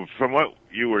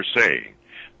were saying,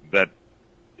 that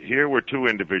here were two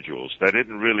individuals that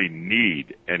didn't really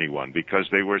need anyone because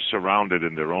they were surrounded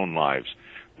in their own lives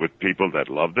with people that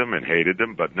loved them and hated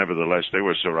them, but nevertheless they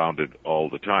were surrounded all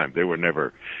the time. They were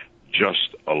never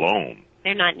just alone.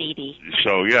 They're not needy.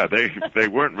 So, yeah, they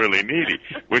weren't really needy,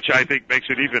 which I think makes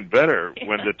it even better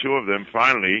when the two of them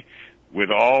finally, with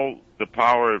all the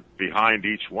power behind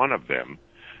each one of them,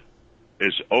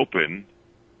 is open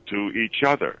to each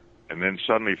other, and then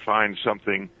suddenly find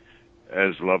something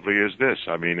as lovely as this.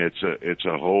 It's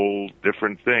a whole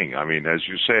different thing. As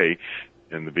you say,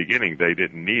 in the beginning they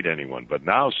didn't need anyone, but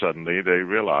now suddenly they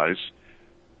realize,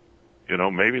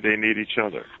 maybe they need each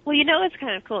other. Well, it's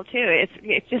kind of cool too.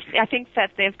 It's just, I think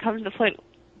that they've come to the point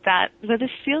that, this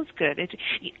feels good.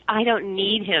 I don't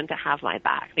need him to have my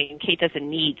back. Kate doesn't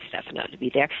need Stefano to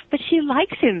be there, but she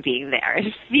likes him being there.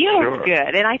 It feels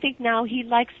good. And I think now he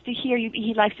likes to hear you.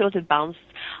 He likes to be able to bounce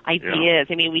ideas.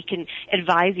 Yeah. We can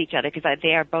advise each other because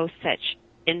they are both such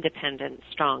independent,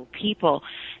 strong people.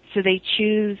 So they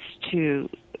choose to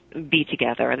be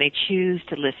together and they choose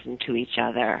to listen to each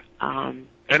other.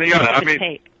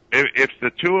 If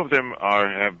the two of them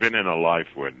have been in a life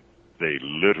where they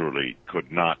literally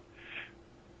could not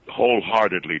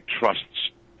wholeheartedly trust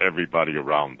everybody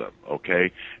around them,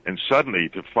 okay? And suddenly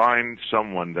to find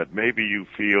someone that maybe you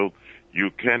feel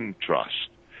you can trust,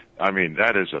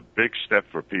 that is a big step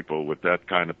for people with that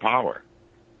kind of power.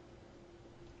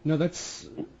 No, that's...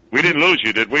 We didn't lose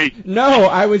you, did we? No,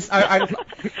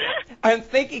 I'm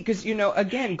thinking, because,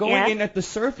 again, going in at the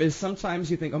surface, sometimes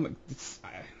you think,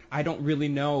 I don't really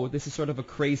know. This is sort of a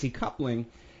crazy coupling.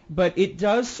 But it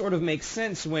does sort of make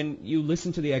sense when you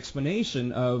listen to the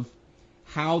explanation of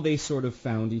how they sort of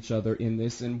found each other in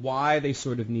this and why they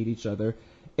sort of need each other.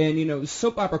 And,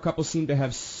 soap opera couples seem to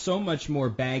have so much more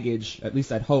baggage, at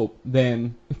least I'd hope,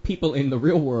 than people in the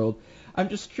real world. I'm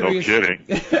just curious. No kidding.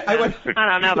 I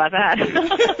don't know about that.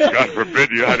 God forbid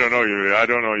you. I don't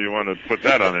know you want to put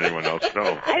that on anyone else.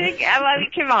 No. I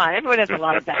think, come on. Everyone has a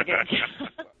lot of baggage.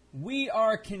 We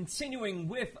are continuing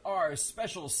with our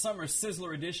special Summer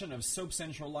Sizzler edition of Soap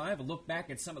Central Live, a look back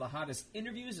at some of the hottest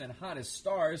interviews and hottest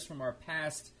stars from our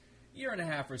past year and a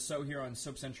half or so here on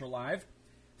Soap Central Live.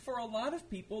 For a lot of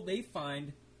people, they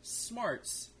find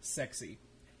smarts sexy.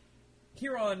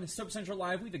 Here on Soap Central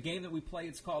Live, we have a game that we play.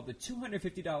 It's called the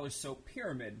 $250 Soap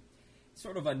Pyramid.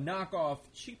 Sort of a knockoff,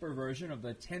 cheaper version of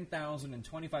the $10,000 and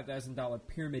 $25,000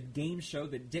 pyramid game show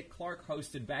that Dick Clark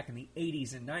hosted back in the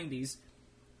 80s and 90s.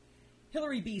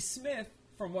 Hillary B. Smith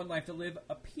from One Life to Live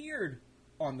appeared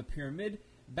on the pyramid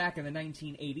back in the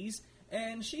 1980s,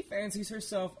 and she fancies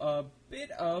herself a bit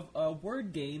of a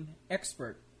word game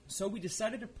expert. So we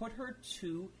decided to put her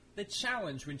to the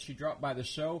challenge when she dropped by the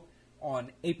show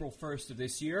on April 1st of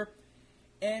this year.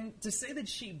 And to say that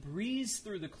she breezed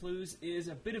through the clues is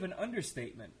a bit of an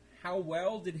understatement. How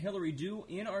well did Hillary do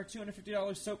in our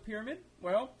 $250 soap pyramid?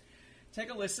 Well, take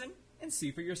a listen and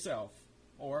see for yourself,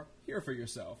 or hear for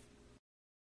yourself.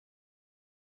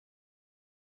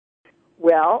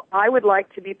 Well, I would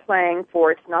like to be playing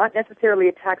for, it's not necessarily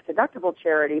a tax-deductible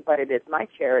charity, but it is my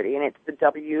charity, and it's the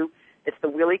It's the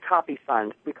Willie Copy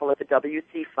Fund. We call it the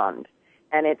WC Fund.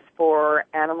 And it's for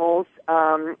animals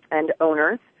and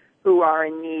owners who are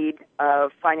in need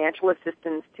of financial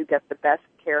assistance to get the best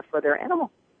care for their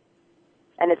animal.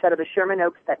 And it's out of the Sherman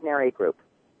Oaks Veterinary Group.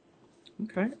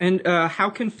 Okay. And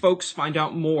how can folks find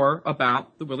out more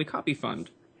about the Willie Copy Fund?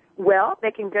 Well,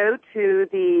 they can go to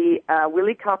the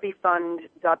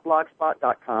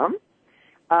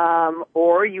williecopyfund.blogspot.com,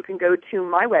 or you can go to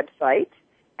my website,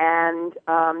 and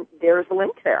there's a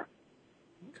link there.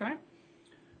 Okay.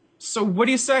 So what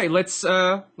do you say? Let's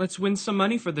win some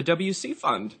money for the WC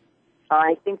Fund.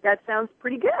 I think that sounds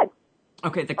pretty good.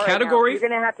 Okay, the All category... Right, now, you're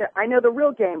going to have to... I know the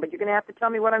real game, but you're going to have to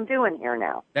tell me what I'm doing here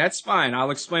now. That's fine.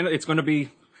 I'll explain it. It's going to be...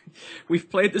 We've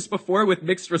played this before with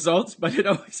mixed results, but it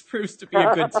always proves to be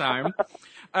a good time.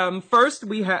 First,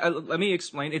 let me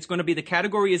explain. It's going to be... The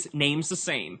category is names the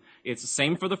same. It's the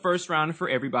same for the first round for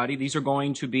everybody. These are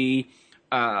going to be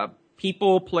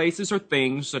people, places, or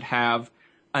things that have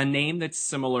a name that's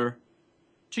similar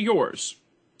to yours.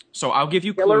 So I'll give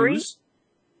you Hillary? clues.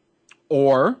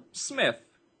 Or Smith.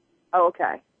 Oh,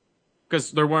 okay.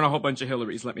 Because there weren't a whole bunch of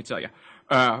Hillarys, let me tell you.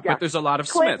 But there's a lot of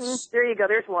Clinton. Smiths. There you go.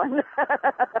 There's one.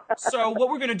 So what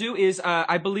we're going to do is,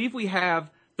 I believe we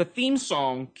have the theme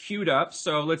song queued up.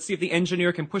 So let's see if the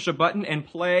engineer can push a button and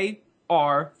play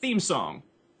our theme song.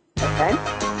 Okay.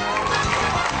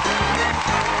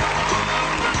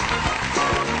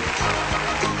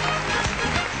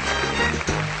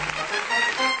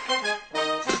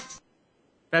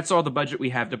 That's all the budget we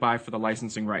have to buy for the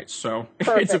licensing rights. So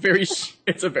it's a very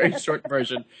short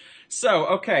version. So,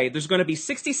 okay, there's going to be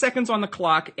 60 seconds on the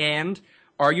clock, and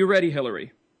are you ready,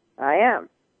 Hillary? I am.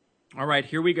 All right,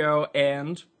 here we go,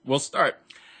 and we'll start.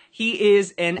 He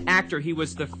is an actor. He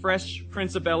was the Fresh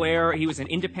Prince of Bel-Air. He was in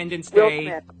Independence Day.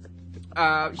 Will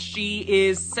Smith. She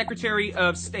is Secretary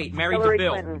of State, married Hillary to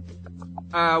Bill. Clinton.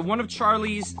 One of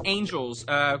Charlie's Angels,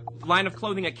 line of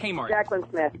clothing at Kmart. Jacqueline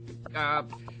Smith.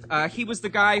 He was the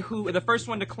guy the first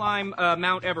one to climb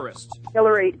Mount Everest.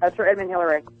 Hillary. Sir Edmund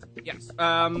Hillary. Yes.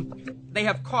 They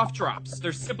have cough drops.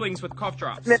 They're siblings with cough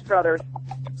drops. Smith Brothers.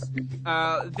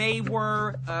 They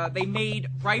made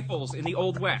rifles in the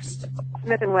Old West.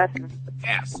 Smith and Wesson.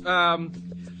 Yes.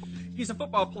 He's a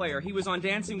football player. He was on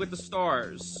Dancing with the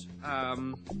Stars.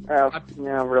 No,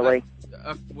 really.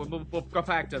 We'll go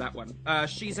back to that one.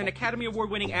 She's an Academy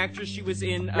Award-winning actress. She was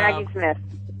in Maggie Smith.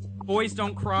 Boys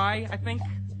Don't Cry, I think.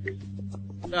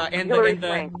 Hillary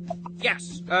Swank.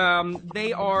 Yes.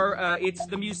 They are. It's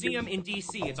the museum in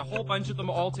D.C. It's a whole bunch of them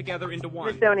all together into one.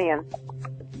 Smithsonian.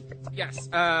 Yes.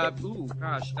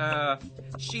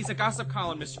 She's a gossip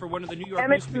columnist for one of the New York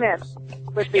Emmett newspapers. Smith.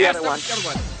 What's the other one? The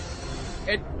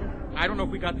other one. I don't know if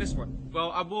we got this one.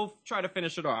 Well, we'll try to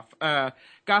finish it off. Gossip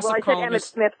I said columnist. Emmett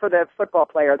Smith for the football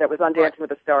player that was on Dancing with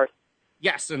the Stars.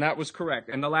 Yes, and that was correct.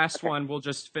 And the last one, we'll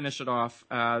just finish it off.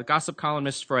 Gossip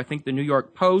columnist for, I think, the New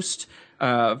York Post.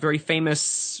 Very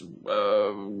famous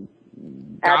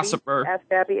gossiper. Ask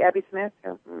Abby Smith?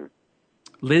 Oh,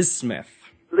 Liz Smith.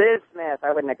 Liz Smith.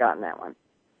 I wouldn't have gotten that one.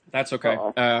 That's okay.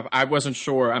 I wasn't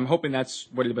sure. I'm hoping that's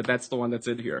what it is, but that's the one that's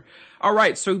in here. All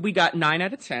right, so we got 9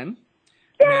 out of 10.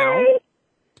 Yay! Now,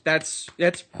 that's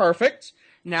perfect.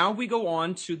 Now we go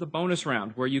on to the bonus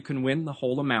round where you can win the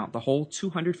whole amount, the whole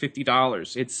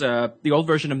 $250. It's the old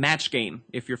version of Match Game,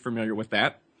 if you're familiar with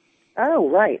that. Oh,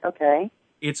 right. Okay.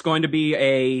 It's going to be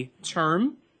a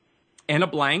term and a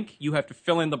blank. You have to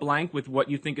fill in the blank with what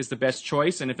you think is the best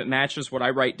choice, and if it matches what I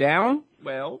write down,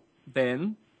 well,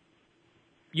 then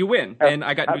you win. And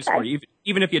I got news for you.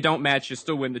 Even if you don't match, you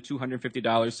still win the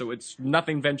 $250. So it's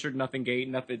nothing ventured, nothing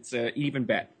gained, nothing. It's an even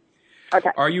bet.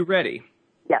 Okay. Are you ready?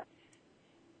 Yes.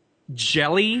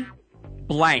 Jelly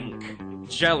blank.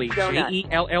 Jelly. Donut.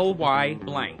 Jelly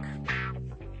blank.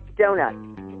 Donut.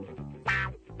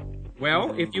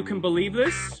 Well, if you can believe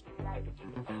this,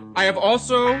 I have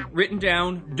also written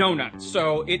down donut.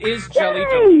 So it is jelly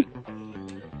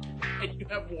donut. And you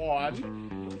have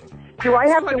won. Do I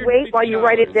have to wait while you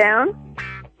write it down?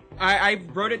 I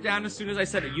wrote it down as soon as I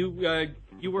said it.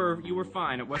 You were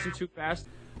fine. It wasn't too fast.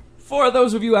 For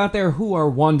those of you out there who are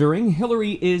wondering,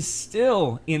 Hillary is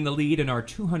still in the lead in our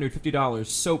 $250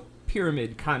 soap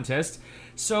pyramid contest,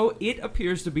 so it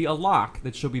appears to be a lock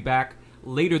that she'll be back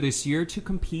later this year to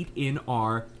compete in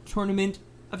our Tournament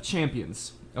of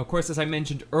Champions. Of course, as I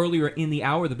mentioned earlier in the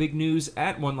hour, the big news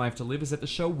at One Life to Live is that the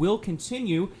show will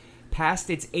continue past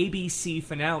its ABC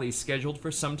finale scheduled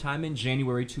for sometime in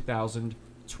January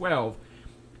 2012.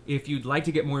 If you'd like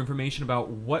to get more information about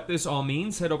what this all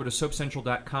means, head over to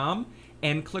SoapCentral.com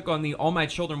and click on the All My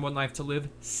Children, One Life to Live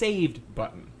saved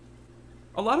button.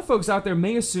 A lot of folks out there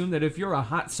may assume that if you're a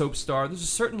hot soap star, there's a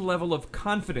certain level of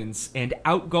confidence and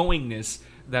outgoingness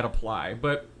that apply.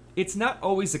 But it's not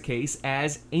always the case,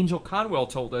 as Angell Conwell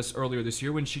told us earlier this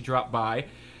year when she dropped by.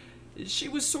 She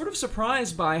was sort of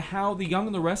surprised by how the Young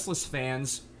and the Restless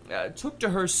fans took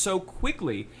to her so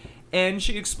quickly. And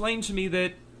she explained to me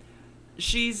that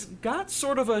she's got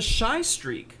sort of a shy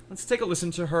streak. Let's take a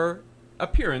listen to her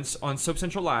appearance on Soap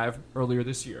Central Live earlier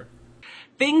this year.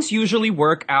 Things usually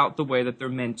work out the way that they're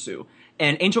meant to,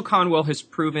 and Angell Conwell has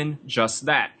proven just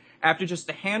that. After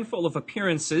just a handful of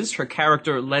appearances, her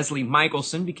character Leslie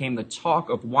Michelson became the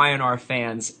talk of Y&R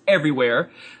fans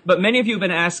everywhere. But many of you have been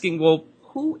asking, well,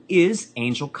 who is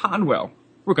Angell Conwell?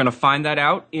 We're going to find that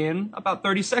out in about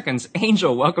 30 seconds.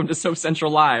 Angell, welcome to Soap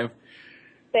Central Live.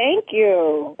 Thank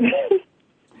you.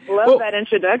 Love that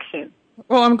introduction.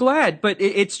 Well, I'm glad, but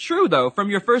it's true, though. From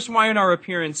your first Y&R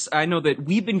appearance, I know that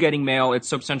we've been getting mail at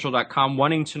SoapCentral.com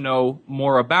wanting to know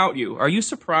more about you. Are you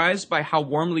surprised by how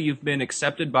warmly you've been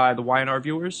accepted by the Y&R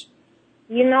viewers?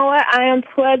 You know what? I am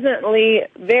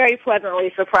very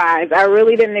pleasantly surprised. I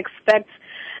really didn't expect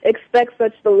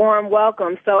such the warm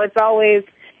welcome. So it's always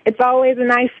a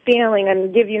nice feeling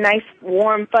and give you nice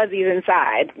warm fuzzies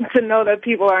inside to know that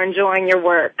people are enjoying your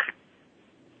work.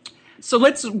 So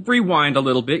let's rewind a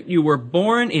little bit. You were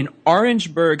born in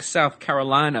Orangeburg, South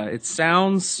Carolina. It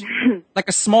sounds like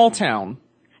a small town.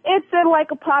 It's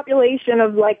like a population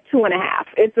of like 2.5.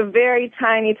 It's a very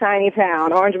tiny, tiny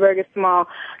town. Orangeburg is small.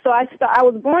 So I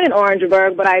was born in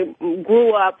Orangeburg, but I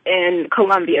grew up in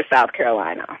Columbia, South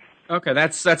Carolina. Okay,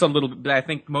 that's a little bit. I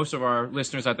think most of our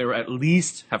listeners out there at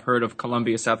least have heard of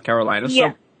Columbia, South Carolina.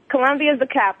 Yeah, Columbia is the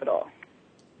capital.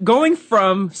 Going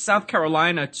from South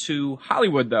Carolina to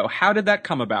Hollywood, though, how did that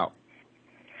come about?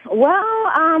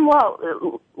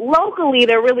 Well, locally,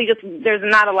 there's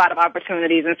not a lot of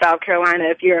opportunities in South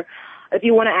Carolina if you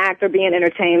want to act or be in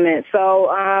entertainment. So,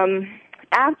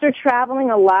 after traveling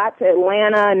a lot to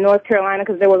Atlanta and North Carolina,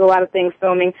 because there was a lot of things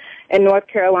filming in North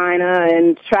Carolina,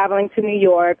 and traveling to New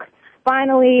York,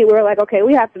 finally we were like, okay,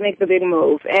 we have to make the big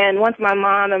move. And once my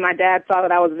mom and my dad saw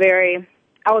that I was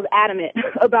adamant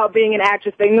about being an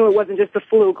actress. They knew it wasn't just a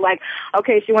fluke. Like,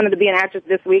 okay, she wanted to be an actress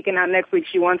this week, and now next week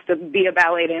she wants to be a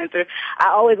ballet dancer. I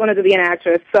always wanted to be an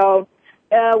actress. So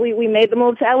we made the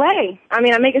move to L.A. I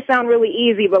mean, I make it sound really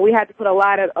easy, but we had to put a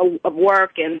lot of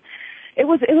work, and it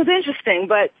was interesting.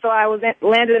 But so I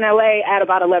landed in L.A. at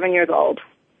about 11 years old.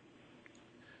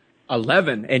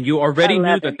 11, and you already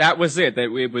knew that was it,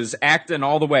 that it was acting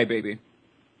all the way, baby.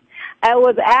 I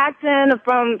was acting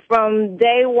from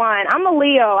day one. I'm a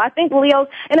Leo. I think Leos,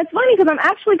 and it's funny because I'm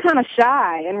actually kind of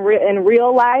shy in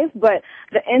real life, but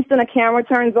the instant a camera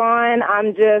turns on,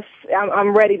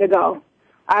 I'm ready to go.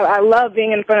 I love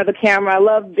being in front of the camera. I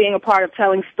love being a part of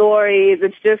telling stories.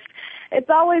 It's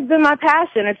always been my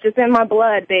passion. It's just in my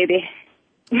blood, baby.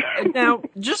 Now,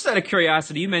 just out of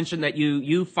curiosity, you mentioned that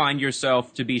you find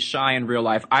yourself to be shy in real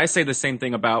life. I say the same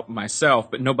thing about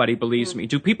myself, but nobody believes me.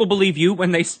 Do people believe you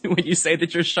when you say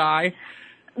that you're shy?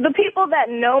 The people that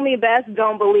know me best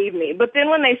don't believe me. But then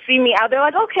when they see me out, they're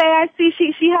like, okay, I see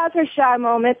she has her shy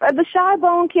moments. The shy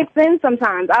bone kicks in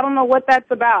sometimes. I don't know what that's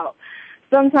about.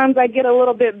 Sometimes I get a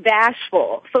little bit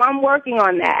bashful, so I'm working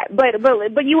on that. But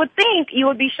you would think you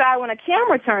would be shy when a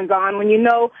camera turns on, when you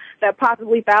know that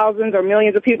possibly thousands or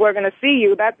millions of people are going to see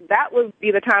you. That would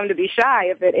be the time to be shy,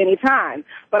 if at any time.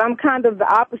 But I'm kind of the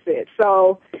opposite,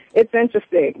 so it's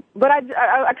interesting. But I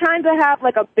kind of have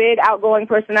like a big outgoing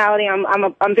personality.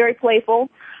 I'm very playful.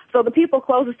 So the people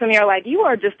closest to me are like, you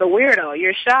are just a weirdo.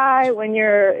 You're shy when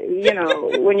you're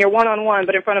one-on-one,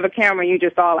 but in front of a camera, you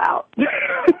just all out.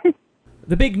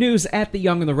 The big news at The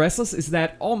Young and the Restless is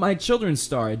that All My Children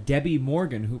star Debbie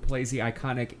Morgan, who plays the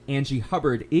iconic Angie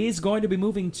Hubbard, is going to be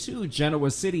moving to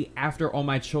Genoa City after All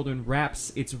My Children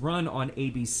wraps its run on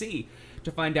ABC.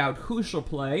 To find out who she'll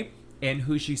play and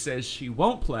who she says she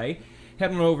won't play,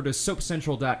 head on over to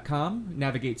SoapCentral.com,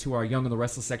 navigate to our Young and the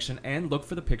Restless section, and look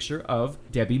for the picture of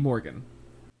Debbie Morgan.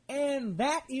 And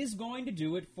that is going to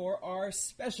do it for our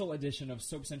special edition of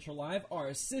Soap Central Live,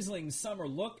 our sizzling summer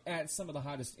look at some of the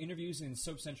hottest interviews in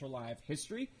Soap Central Live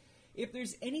history. If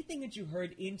there's anything that you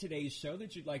heard in today's show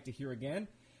that you'd like to hear again,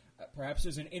 perhaps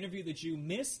there's an interview that you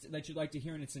missed that you'd like to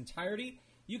hear in its entirety,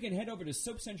 you can head over to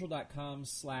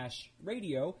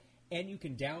SoapCentral.com/radio, and you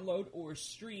can download or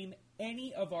stream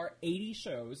any of our 80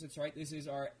 shows. That's right, this is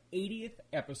our 80th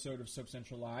episode of Soap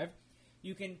Central Live.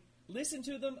 You can listen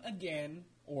to them again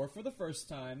or for the first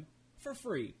time for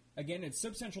free. Again, it's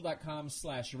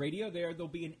SoapCentral.com/radio. There'll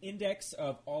be an index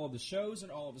of all of the shows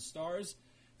and all of the stars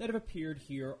that have appeared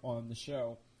here on the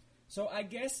show. So I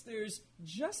guess there's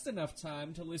just enough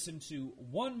time to listen to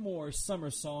one more summer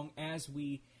song as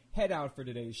we head out for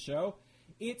today's show.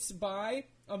 It's by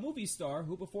a movie star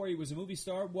who, before he was a movie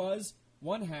star, was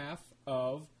one half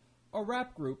of a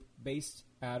rap group based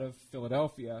out of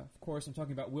Philadelphia. Of course, I'm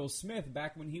talking about Will Smith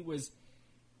back when he was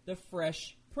the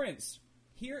Fresh Prince.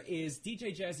 Here is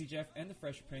DJ Jazzy Jeff and the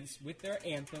Fresh Prince with their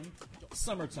anthem,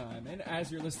 Summertime. And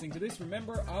as you're listening to this,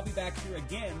 remember, I'll be back here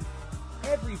again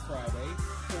every Friday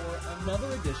for another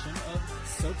edition of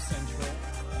Soap Central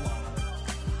Live.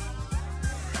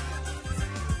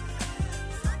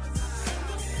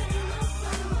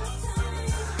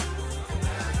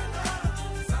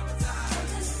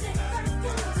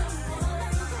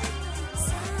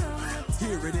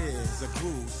 Here it is, a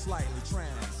groove slightly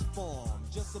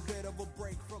transformed, just a bit of a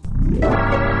break from...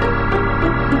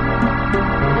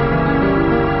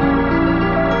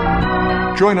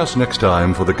 Join us next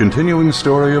time for the continuing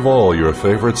story of all your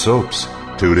favorite soaps.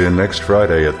 Tune in next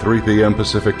Friday at 3 p.m.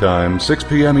 Pacific Time, 6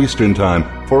 p.m. Eastern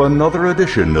Time for another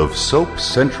edition of Soap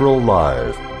Central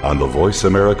Live on the Voice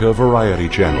America Variety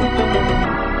Channel.